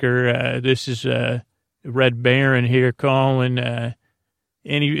 breaker, this is Red Baron here calling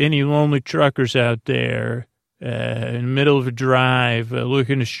any lonely truckers out there in the middle of a drive,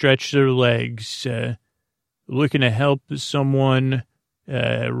 looking to stretch their legs, looking to help someone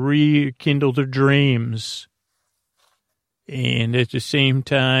rekindle their dreams. And at the same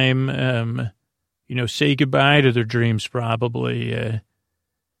time, say goodbye to their dreams probably.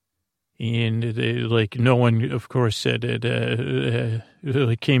 And they, no one, of course, said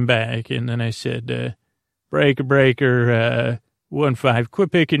it, came back. And then I said, breaker, 1-5,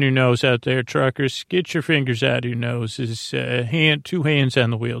 quit picking your nose out there, truckers. Get your fingers out of your noses. Two hands on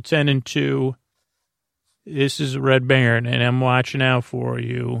the wheel, 10 and 2. This is Red Baron, and I'm watching out for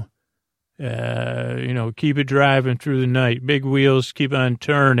you. Keep it driving through the night. Big wheels, keep on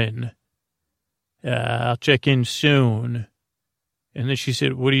turning. I'll check in soon. And then she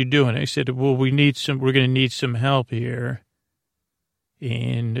said, what are you doing? I said, well, we're going to need some help here.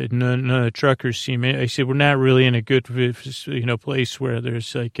 And none of the truckers seem, I said, we're not really in a good, place where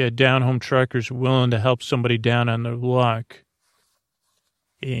there's down-home truckers willing to help somebody down on their luck.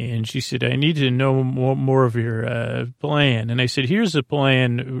 And she said, I need to know more of your plan. And I said, here's the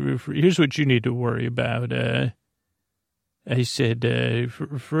plan. Here's what you need to worry about. I said,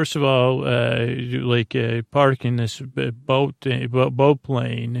 first of all, parking this boat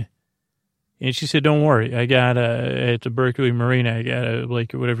plane. And she said, don't worry. I got at the Berkeley Marina, I got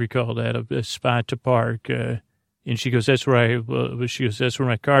whatever you call that, a spot to park. And she goes, that's where that's where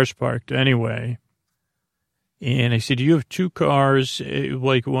my car's parked anyway. And I said, you have 2 cars,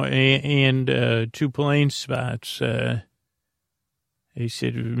 and 2 plane spots. I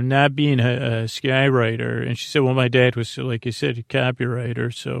said, not being a skywriter. And she said, well, my dad was, like I said, a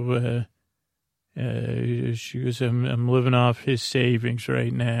copywriter. So she goes, I'm living off his savings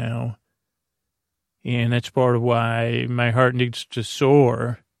right now. And that's part of why my heart needs to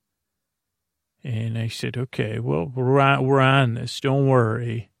soar. And I said, okay, well, we're on this. Don't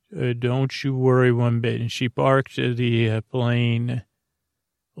worry. Don't you worry one bit. And she parked the plane,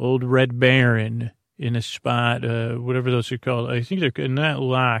 old Red Baron, in a spot, whatever those are called. I think they're not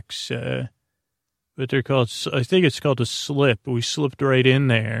locks, but they're called, I think it's called a slip. We slipped right in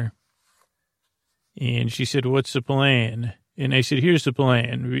there. And she said, what's the plan? And I said, here's the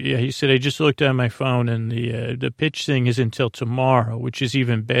plan. He said, I just looked on my phone, and the pitch thing is until tomorrow, which is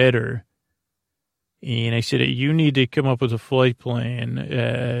even better. And I said, you need to come up with a flight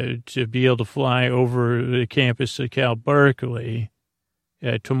plan to be able to fly over the campus of Cal Berkeley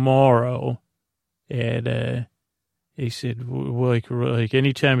tomorrow. And he said, like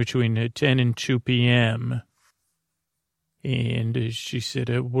anytime between 10 and 2 p.m. And she said,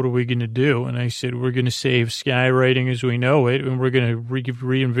 what are we going to do? And I said, we're going to save skywriting as we know it, and we're going to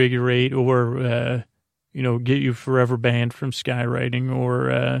reinvigorate or, get you forever banned from skywriting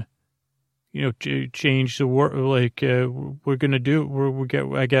or, change the work. We're going to do, we're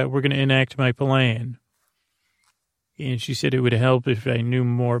going to enact my plan. And she said it would help if I knew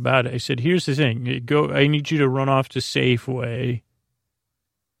more about it. I said, here's the thing. I need you to run off to Safeway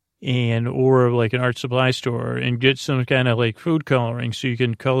or an art supply store and get some kind of food coloring so you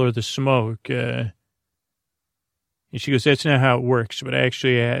can color the smoke. And she goes, that's not how it works, but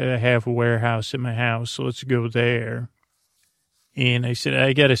actually I have a warehouse in my house, so let's go there. And I said,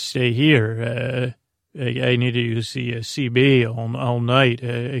 I got to stay here. I need to use the CB all night.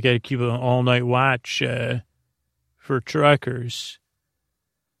 I got to keep an all-night watch for truckers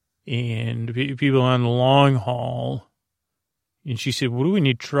and people on the long haul. And she said, what do we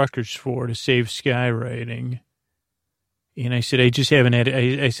need truckers for to save skywriting? And I said, I just haven't had,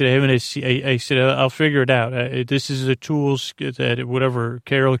 I said, I haven't, I said, I'll figure it out. This is the tools that whatever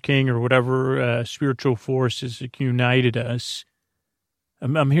Carol King or whatever spiritual forces that united us.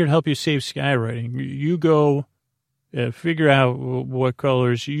 I'm here to help you save skywriting. You go figure out what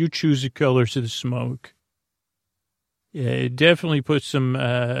colors, you choose the colors of the smoke. Yeah, definitely put some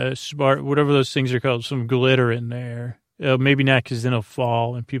smart, whatever those things are called, some glitter in there. Maybe not, because then it'll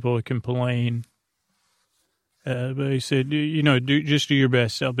fall and people will complain. But I said, just do your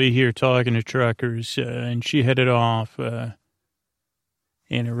best. I'll be here talking to truckers. And she headed off. And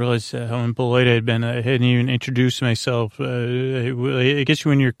I realized how impolite I had been. I hadn't even introduced myself. I guess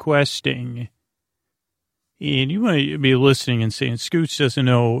when you're questing, and you might be listening and saying, Scoots doesn't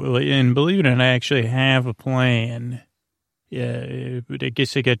know. And believe it or not, I actually have a plan. Yeah, but I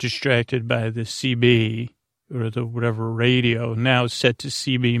guess I got distracted by the CB or the whatever radio. Now it's set to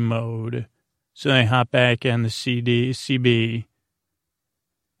CB mode. So I hop back on the CB,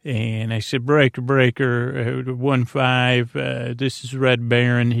 and I said, breaker, 1-5, this is Red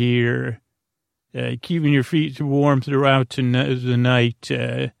Baron here, keeping your feet warm throughout the night.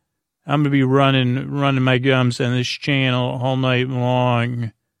 I'm going to be running my gums on this channel all night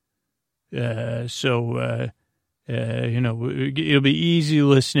long, so it'll be easy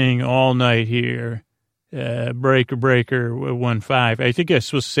listening all night here. Breaker 1-5. I think I was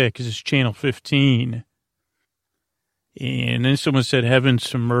supposed to say it because it's channel 15. And then someone said heavens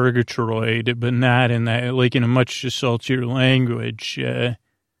to Murgatroyd, but not in that, like in a much saltier language.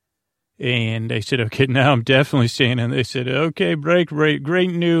 And I said, okay, now I'm definitely saying it. And they said, okay, break,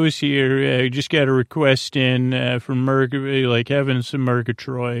 great news here. Just got a request in from like heavens to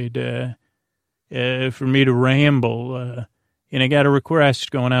Murgatroyd for me to ramble. And I got a request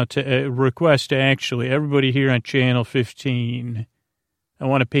going out to actually everybody here on channel 15. I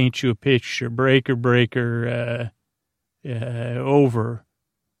want to paint you a picture. Breaker, over.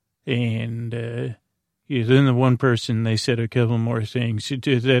 And then the one person, they said a couple more things.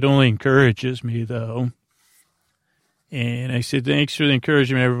 That only encourages me, though. And I said, thanks for the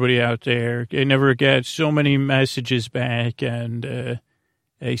encouragement, everybody out there. I never got so many messages back, and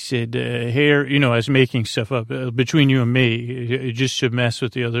I said, here, I was making stuff up between you and me, just to mess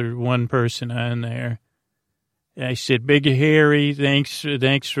with the other one person on there. I said, Big Harry, thanks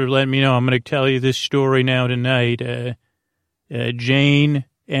for letting me know. I'm going to tell you this story now tonight. Jane,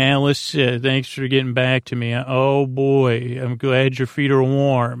 Alice, thanks for getting back to me. Oh, boy, I'm glad your feet are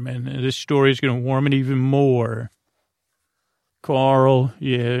warm, and this story is going to warm it even more. Carl,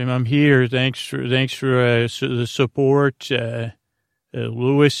 yeah, I'm here. Thanks for the support.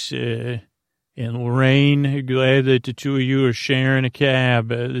 Louis and Lorraine, glad that the two of you are sharing a cab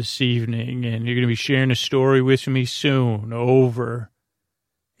this evening, and you're going to be sharing a story with me soon. Over.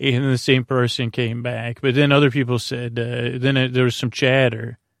 And the same person came back. But then other people said, there was some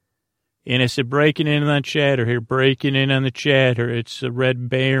chatter. And I said, breaking in on the chatter. It's the Red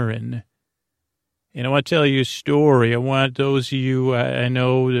Baron. And I want to tell you a story. I want those of you I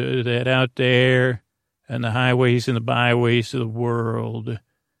know that out there, and the highways and the byways of the world,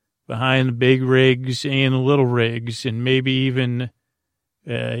 behind the big rigs and the little rigs, and maybe even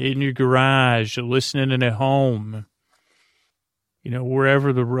in your garage, listening in at home,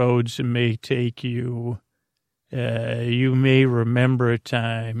 wherever the roads may take you, you may remember a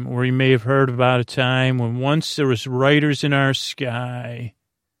time, or you may have heard about a time when once there was writers in our sky.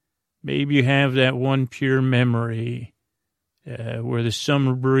 Maybe you have that one pure memory where the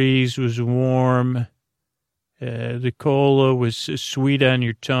summer breeze was warm, the cola was sweet on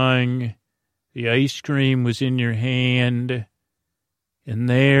your tongue, the ice cream was in your hand, and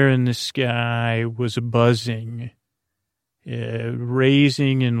there in the sky was a buzzing,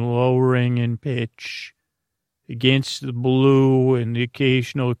 raising and lowering in pitch. Against the blue and the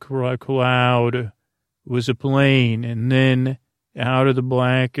occasional cloud was a plane, and then out of the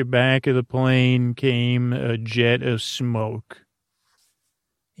back of the plane came a jet of smoke.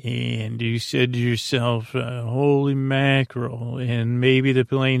 And you said to yourself, holy mackerel, and maybe the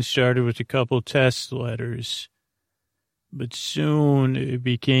plane started with a couple test letters. But soon it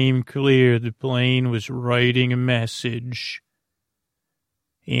became clear the plane was writing a message.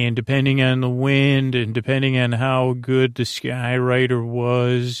 And depending on the wind and depending on how good the Skywriter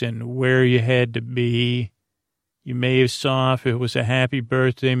was and where you had to be, you may have saw if it was a happy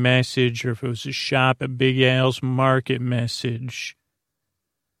birthday message or if it was a shop at Big Al's Market message.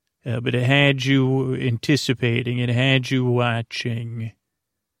 But it had you anticipating, it had you watching.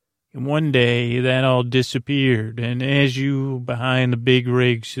 And one day that all disappeared. And as you behind the big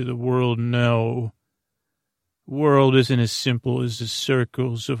rigs of the world know, the world isn't as simple as the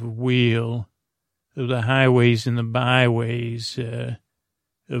circles of a wheel. the highways and the byways,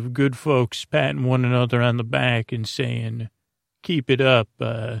 of good folks patting one another on the back and saying, keep it up,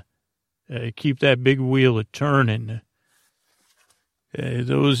 keep that big wheel a-turning.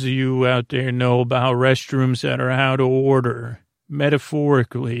 Those of you out there know about restrooms that are out of order,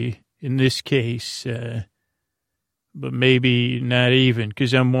 metaphorically in this case, but maybe not even,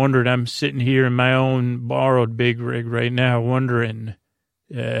 because I'm wondering, I'm sitting here in my own borrowed big rig right now wondering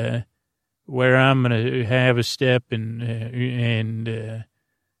where I'm going to have a step and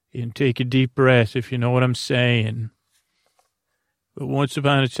take a deep breath, if you know what I'm saying. But once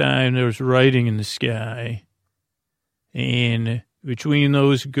upon a time, there was writing in the sky, and between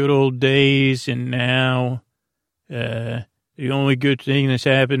those good old days and now, the only good thing that's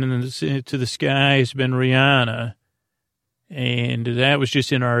happened to the sky has been Rihanna. And that was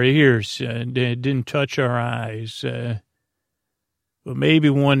just in our ears. It didn't touch our eyes. But maybe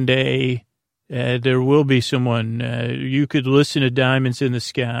one day there will be someone, you could listen to Diamonds in the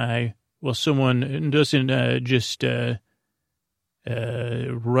Sky. Well, someone doesn't just write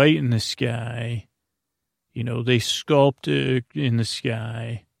in the sky. You know, they sculpt in the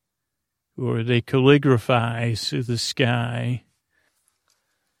sky, or they calligraphize the sky.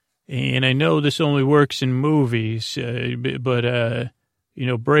 And I know this only works in movies, but you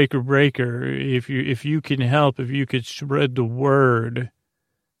know, breaker, if you can help, if you could spread the word,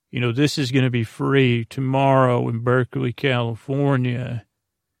 you know, this is going to be free tomorrow in Berkeley, California.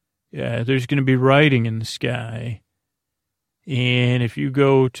 Yeah, there's going to be writing in the sky. And if you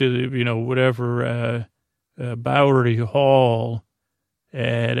go to, you know, whatever, Bowery Hall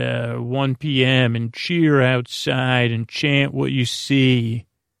at 1 p.m. and cheer outside and chant what you see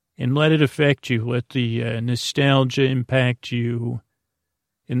and let it affect you. Let the nostalgia impact you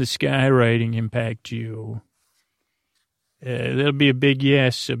and the skywriting impact you. That'll be a big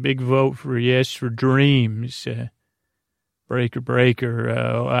yes, a big vote for yes for dreams. Breaker,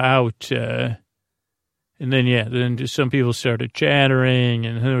 out. And then, then just some people started chattering,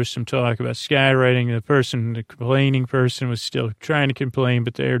 and there was some talk about skywriting. The complaining person was still trying to complain,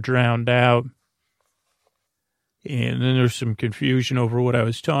 but they're drowned out. And then there was some confusion over what I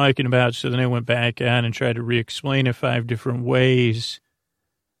was talking about, so then I went back on and tried to re-explain it 5 different ways.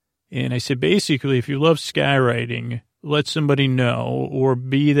 And I said, basically, if you love skywriting, let somebody know, or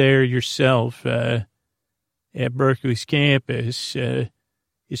be there yourself at Berkeley's campus,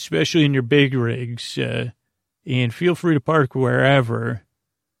 especially in your big rigs, and feel free to park wherever.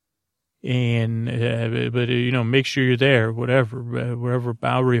 And, but you know, make sure you're there, wherever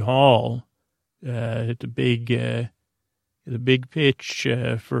Bowery Hall, at the big pitch,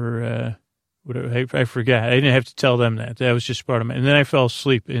 for, whatever, I forgot. I didn't have to tell them that. That was just part of it. And then I fell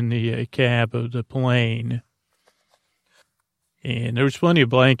asleep in the cab of the plane. And there was plenty of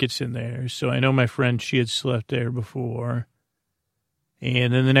blankets in there. So I know my friend, she had slept there before.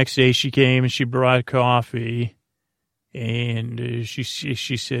 And then the next day she came and she brought coffee, and she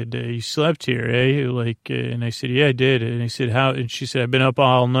said, you slept here, eh? And I said, yeah, I did. And I said, how? And she said, I've been up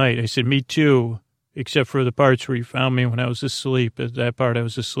all night. I said, me too, except for the parts where you found me when I was asleep. That part I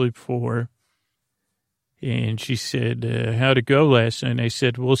was asleep for. And she said, how'd it go last night? And I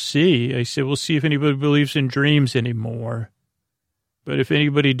said, we'll see. I said, we'll see if anybody believes in dreams anymore. But if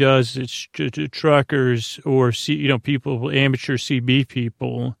anybody does, it's truckers or, people, amateur CB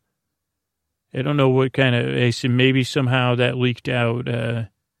people. I don't know what kind of, I said, maybe somehow that leaked out.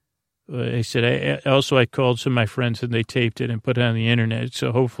 I said, I called some of my friends and they taped it and put it on the internet.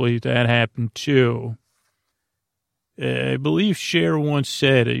 So hopefully that happened too. I believe Cher once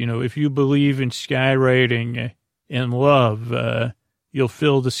said, if you believe in skywriting and love, you'll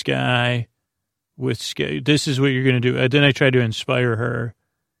fill the sky with this is what you're going to do. Then I tried to inspire her,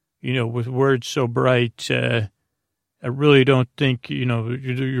 with words so bright. I really don't think,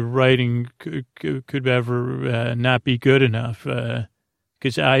 your writing could ever not be good enough,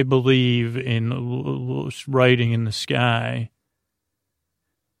 because I believe in writing in the sky.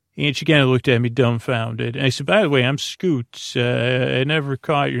 And she kind of looked at me dumbfounded. And I said, by the way, I'm Scoots. I never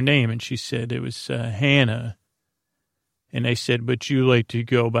caught your name. And she said it was Hannah. And I said, but you like to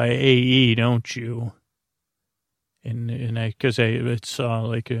go by AE, don't you? And because I saw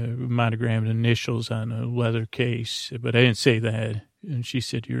like a monogrammed initials on a leather case, but I didn't say that. And she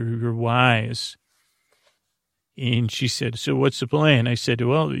said, you're wise. And she said, so what's the plan? I said,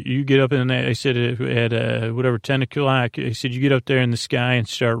 well, you get up in that. I said, at 10 o'clock, I said, you get up there in the sky and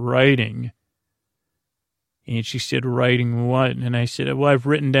start writing. And she said, writing what? And I said, well, I've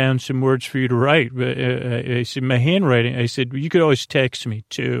written down some words for you to write. But I said, my handwriting. I said, well, you could always text me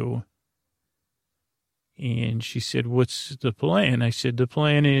too. And she said, what's the plan? I said, the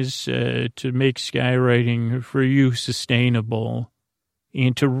plan is to make skywriting for you sustainable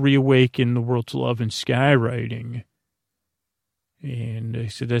and to reawaken the world's love in skywriting. And I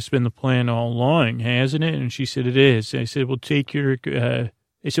said, that's been the plan all along, hasn't it? And she said, it is. I said, well, take your, I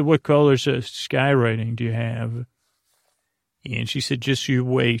said, what colors of skywriting do you have? And she said, just you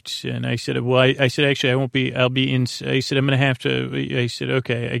wait. And I said, well, I said, actually, I'll be in, I said, I'm going to have to, I said,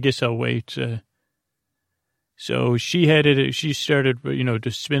 okay, I guess I'll wait. So she started,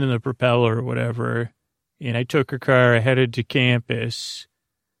 just spinning the propeller or whatever. And I took her car, I headed to campus.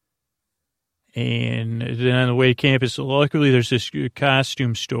 And then on the way to campus, luckily there's this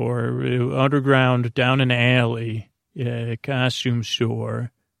costume store, underground, down an alley, costume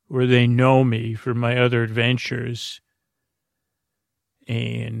store, where they know me for my other adventures.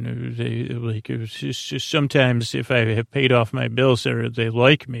 And it was just sometimes if I have paid off my bills, they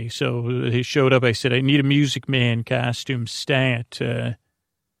like me. So they showed up. I said, I need a Music Man costume stat.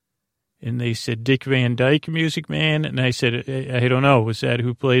 And they said, Dick Van Dyke, Music Man. And I said, I don't know. Was that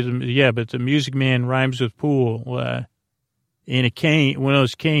who played him? Yeah, but the Music Man rhymes with pool. And a cane, one of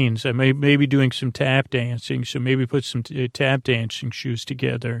those canes. I may be doing some tap dancing, so maybe put some tap dancing shoes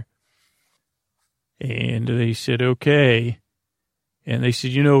together. And they said, okay. And they said,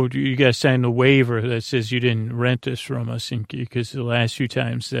 you got to sign the waiver that says you didn't rent this from us because the last few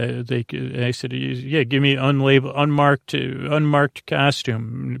times I said, yeah, give me unmarked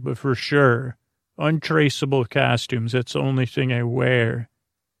costume, but for sure. Untraceable costumes. That's the only thing I wear.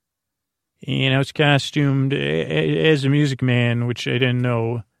 And I was costumed as a Music Man, which I didn't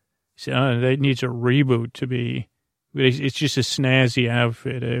know. So that needs a reboot to be. But it's just a snazzy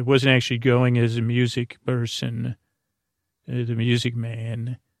outfit. It wasn't actually going as a music person. The Music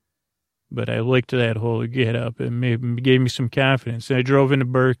Man, but I liked that whole get up and gave me some confidence. And I drove into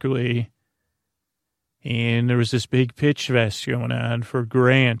Berkeley, and there was this big pitch fest going on for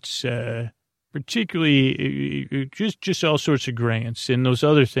grants, particularly just all sorts of grants and those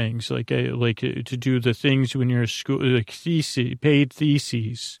other things like to do the things when you're a school, like paid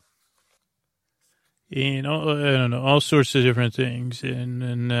theses. And I don't know, all sorts of different things.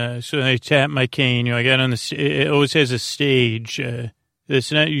 And so I tapped my cane. I got on it always has a stage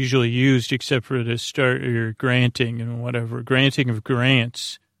that's not usually used except for the start your granting and whatever, granting of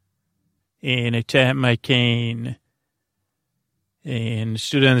grants. And I tapped my cane and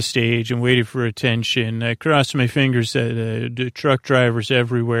stood on the stage and waited for attention. I crossed my fingers that the truck drivers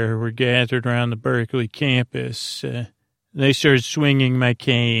everywhere were gathered around the Berkeley campus. They started swinging my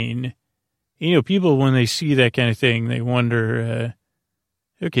cane. People, when they see that kind of thing, they wonder,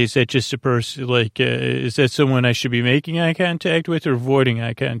 okay, is that just a person, is that someone I should be making eye contact with or avoiding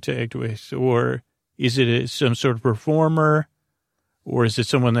eye contact with? Or is it some sort of performer? Or is it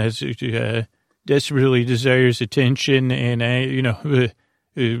someone that desperately desires attention and,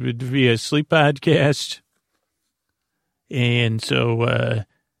 via sleep podcast? And so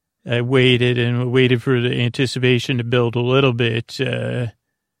I waited for the anticipation to build a little bit,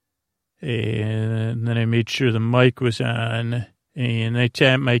 and then I made sure the mic was on, and I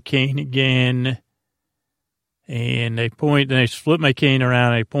tapped my cane again, and I flipped my cane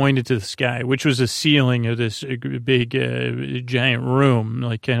around, I pointed to the sky, which was the ceiling of this big, giant room,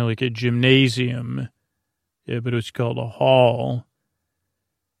 kind of like a gymnasium, but it was called a hall.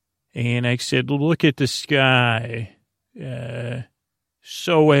 And I said, look at the sky,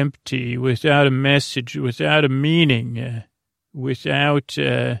 so empty, without a message, without a meaning, without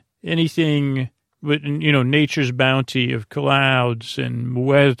anything but, nature's bounty of clouds and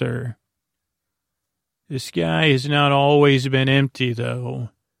weather. The sky has not always been empty, though.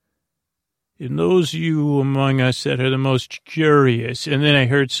 And those of you among us that are the most curious, and then I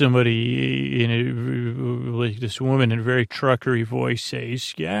heard somebody, like this woman in a very truckery voice say,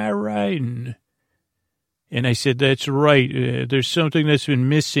 skywriting. And I said, that's right. There's something that's been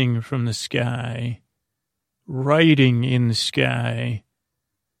missing from the sky. Writing in the sky.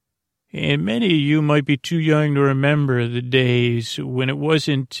 And many of you might be too young to remember the days when it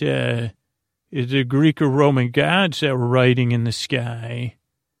wasn't the Greek or Roman gods that were writing in the sky.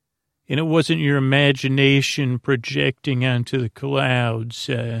 And it wasn't your imagination projecting onto the clouds,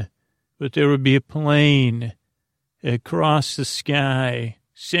 but there would be a plane across the sky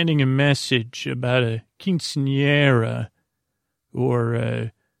sending a message about a quinceañera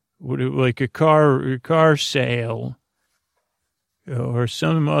or like a car sale. Or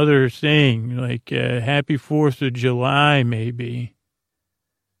some other thing, like Happy 4th of July, maybe.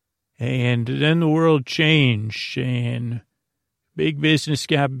 And then the world changed, and big business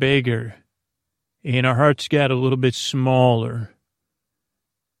got bigger, and our hearts got a little bit smaller.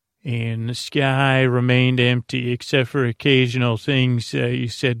 and the sky remained empty except for occasional things. You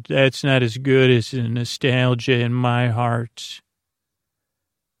said, that's not as good as the nostalgia in my heart.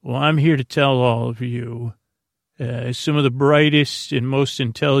 Well, I'm here to tell all of you, some of the brightest and most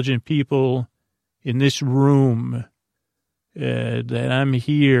intelligent people in this room, that I'm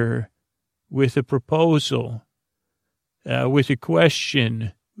here with a proposal, with a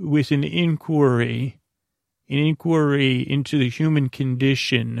question, with an inquiry into the human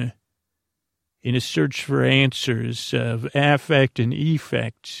condition in a search for answers of affect and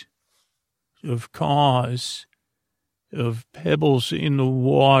effect, of cause, of pebbles in the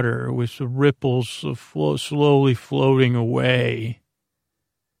water with the ripples slowly floating away.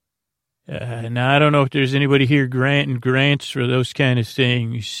 Now, I don't know if there's anybody here granting grants for those kind of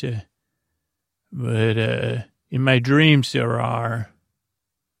things, but in my dreams there are.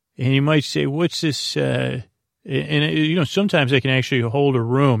 And you might say, what's this? And, sometimes I can actually hold a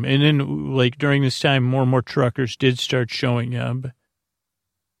room. And then, like, during this time, more and more truckers did start showing up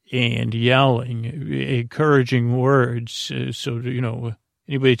and yelling, encouraging words. So,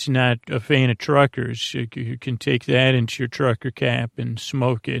 anybody that's not a fan of truckers, you can take that into your trucker cap and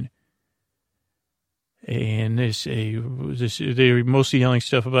smoke it. And they were mostly yelling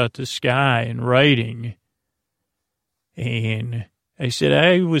stuff about the sky and writing. And I said,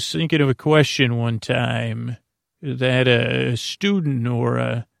 I was thinking of a question one time that a student or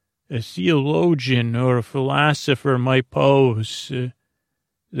a theologian or a philosopher might pose,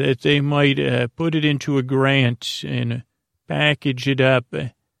 that they might put it into a grant and package it up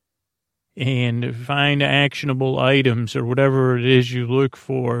and find actionable items or whatever it is you look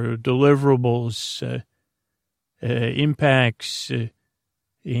for, deliverables, impacts,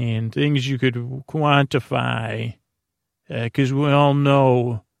 and things you could quantify. Because we all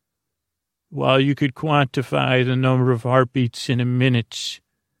know, while you could quantify the number of heartbeats in a minute,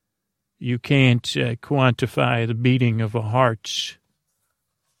 you can't quantify the beating of a heart.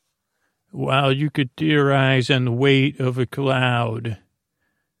 While you could theorize on the weight of a cloud,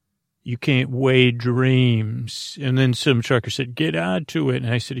 you can't weigh dreams. And then some trucker said, get on to it.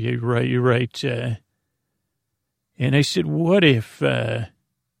 And I said, yeah, you're right. And I said, what if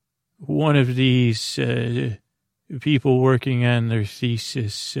one of these people working on their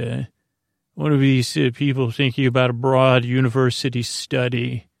thesis, one of these people thinking about a broad university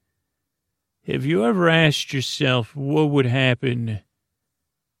study, have you ever asked yourself what would happen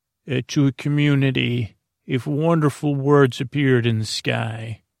to a community if wonderful words appeared in the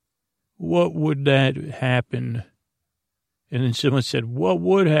sky? What would that happen? And then someone said, what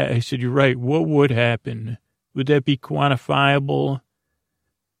would happen? I said, you're right. What would happen? Would that be quantifiable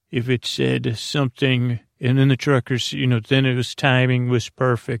if it said something? And then the truckers, then it was timing was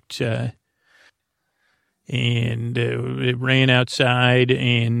perfect. And it ran outside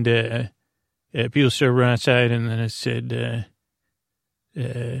and people started running outside. And then it said,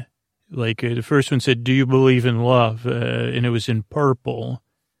 the first one said, do you believe in love? And it was in purple.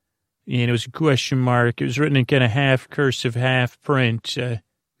 And it was a question mark. It was written in kind of half cursive, half print.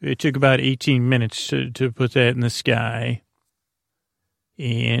 It took about 18 minutes to put that in the sky.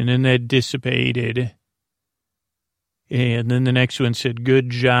 And then that dissipated. And then the next one said, good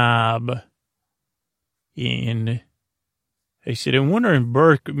job. And I said, I'm wondering,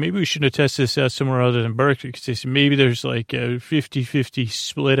 Burke, maybe we should have tested this out somewhere other than Berkeley, because they said maybe there's like a 50-50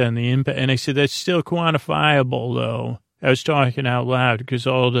 split on the impact. And I said, that's still quantifiable, though. I was talking out loud because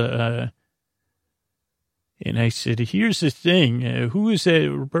all the, and I said, here's the thing. Who is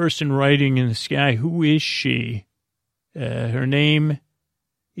that person writing in the sky? Who is she? Her name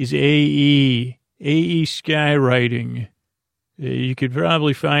is A.E. Skywriting. You could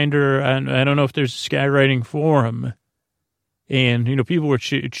probably find her on, I don't know if there's a skywriting forum. And, people were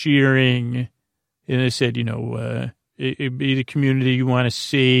cheering. And they said, it'd be the community you want to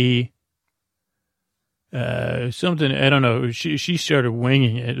see. Something, I don't know. She started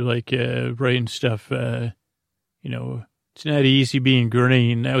winging it, like writing stuff. It's not easy being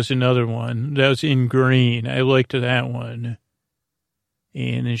green. That was another one. That was in green. I liked that one.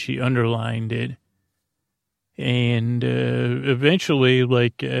 And then she underlined it. And eventually,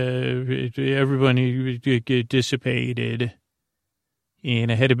 everybody dissipated.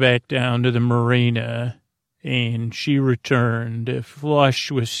 And I headed back down to the marina. And she returned,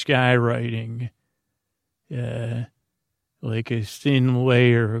 flushed with skywriting. Like a thin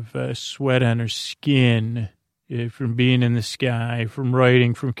layer of sweat on her skin from being in the sky, from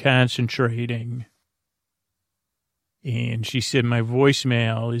writing, from concentrating. And she said, my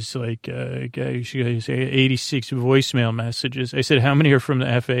voicemail is like, she goes, 86 voicemail messages. I said, how many are from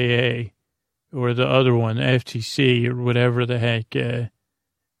the FAA or the other one, the FTC or whatever the heck?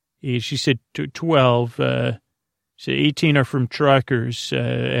 And she said 12. So 18 are from truckers,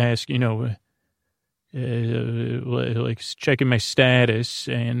 ask, like checking my status.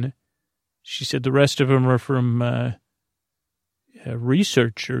 And she said the rest of them are from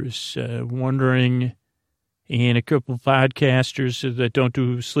researchers wondering, and a couple of podcasters that don't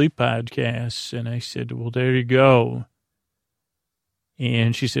do sleep podcasts. And I said, well, there you go.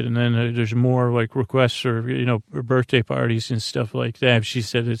 And she said, and then there's more like requests for, birthday parties and stuff like that. She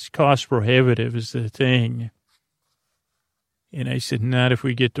said it's cost prohibitive is the thing. And I said, not if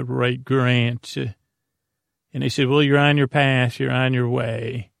we get the right grant. And they said, well, you're on your path. You're on your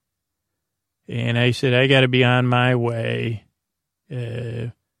way. And I said, I got to be on my way.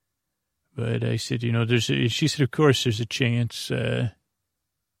 But I said, she said, of course, there's a chance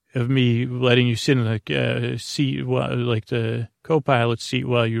of me letting you sit in the seat, like the co-pilot seat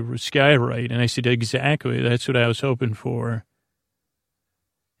while you skywrite. And I said, exactly. That's what I was hoping for.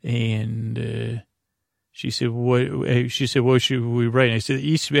 And she said, what should we write? And I said,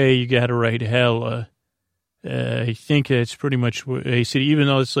 East Bay, you got to write hella. I think that's pretty much what I said, even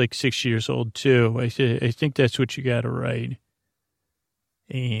though it's like 6 years old too. I said, I think that's what you got to write.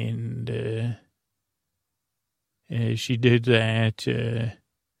 And she did that.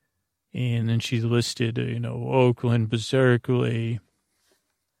 And then she listed, Oakland, Berkeley,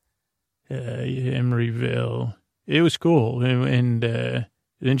 Emeryville. It was cool. And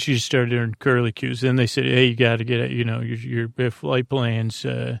then she started doing curly cues. Then they said, hey, you got to get it, your flight plan's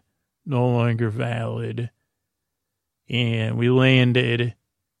no longer valid. And we landed.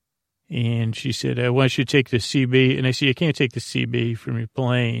 And she said, I want you to take the CB. And I said, you can't take the CB from your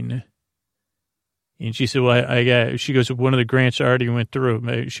plane. And she said, well, she goes, one of the grants already went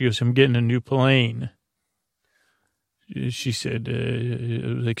through. She goes, I'm getting a new plane. She said,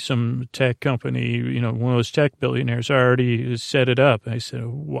 like some tech company, one of those tech billionaires already set it up. I said,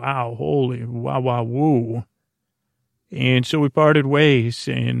 wow, holy, wow, woo. And so we parted ways.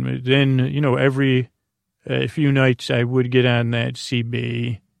 And then, every few nights I would get on that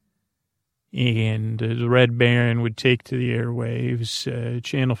CB. And the Red Baron would take to the airwaves,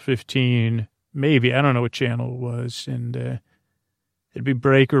 Channel 15, maybe. I don't know what channel it was. And it'd be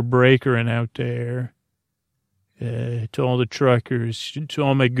breaker and out there. To all the truckers, to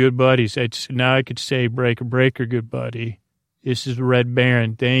all my good buddies. Now I could say breaker, good buddy. This is Red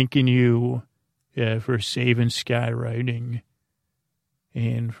Baron thanking you for saving skywriting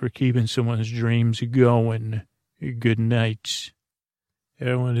and for keeping someone's dreams going. Good night.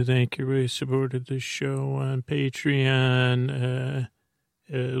 I want to thank everybody who supported the show on Patreon.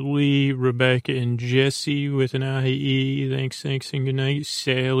 Lee, Rebecca, and Jesse with an IE. Thanks, and good night.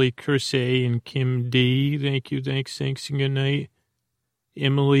 Sally, Chris A, and Kim D. Thank you, thanks, and good night.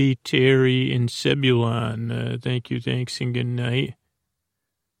 Emily, Terry, and Sebulon. Thank you, thanks, and good night.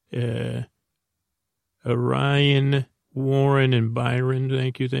 Orion, Warren, and Byron.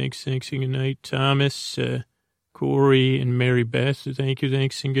 Thank you, thanks, and good night. Thomas, Corey, and Mary Beth. Thank you,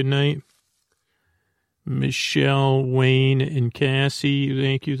 thanks, and good night. Michelle, Wayne, and Cassie,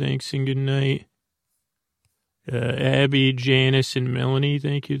 thank you, thanks, and good night. Abby, Janice, and Melanie,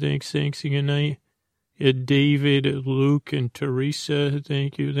 thank you, thanks, and good night. David, Luke, and Teresa,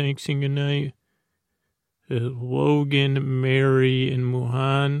 thank you, thanks, and good night. Logan, Mary, and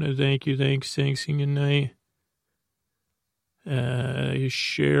Muhan, thank you, thanks, and good night.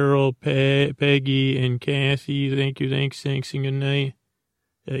 Cheryl, Peggy, and Kathy, thank you, thanks, and good night.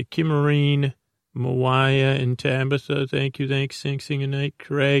 Kimmerine, Mawaya and Tabitha, thank you, thanks, and good night.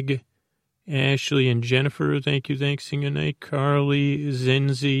 Craig, Ashley, and Jennifer, thank you, thanks, and good night. Carly,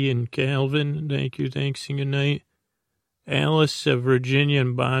 Zinzi, and Calvin, thank you, thanks, and good night. Alice, Virginia,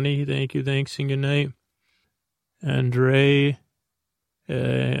 and Bonnie, thank you, thanks, and good night. Andrea,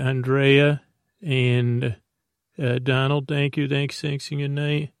 and Donald, thank you, thanks, and good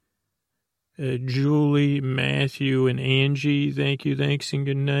night. Julie, Matthew, and Angie, thank you, thanks, and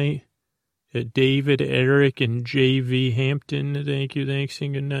good night. David, Eric, and J.V. Hampton, thank you, thanks,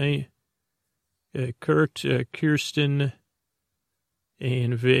 and good night. Kurt, Kirsten,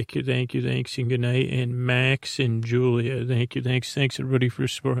 and Vic, thank you, thanks, and good night. And Max and Julia, thank you, thanks everybody for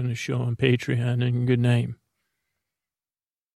supporting the show on Patreon, and good night.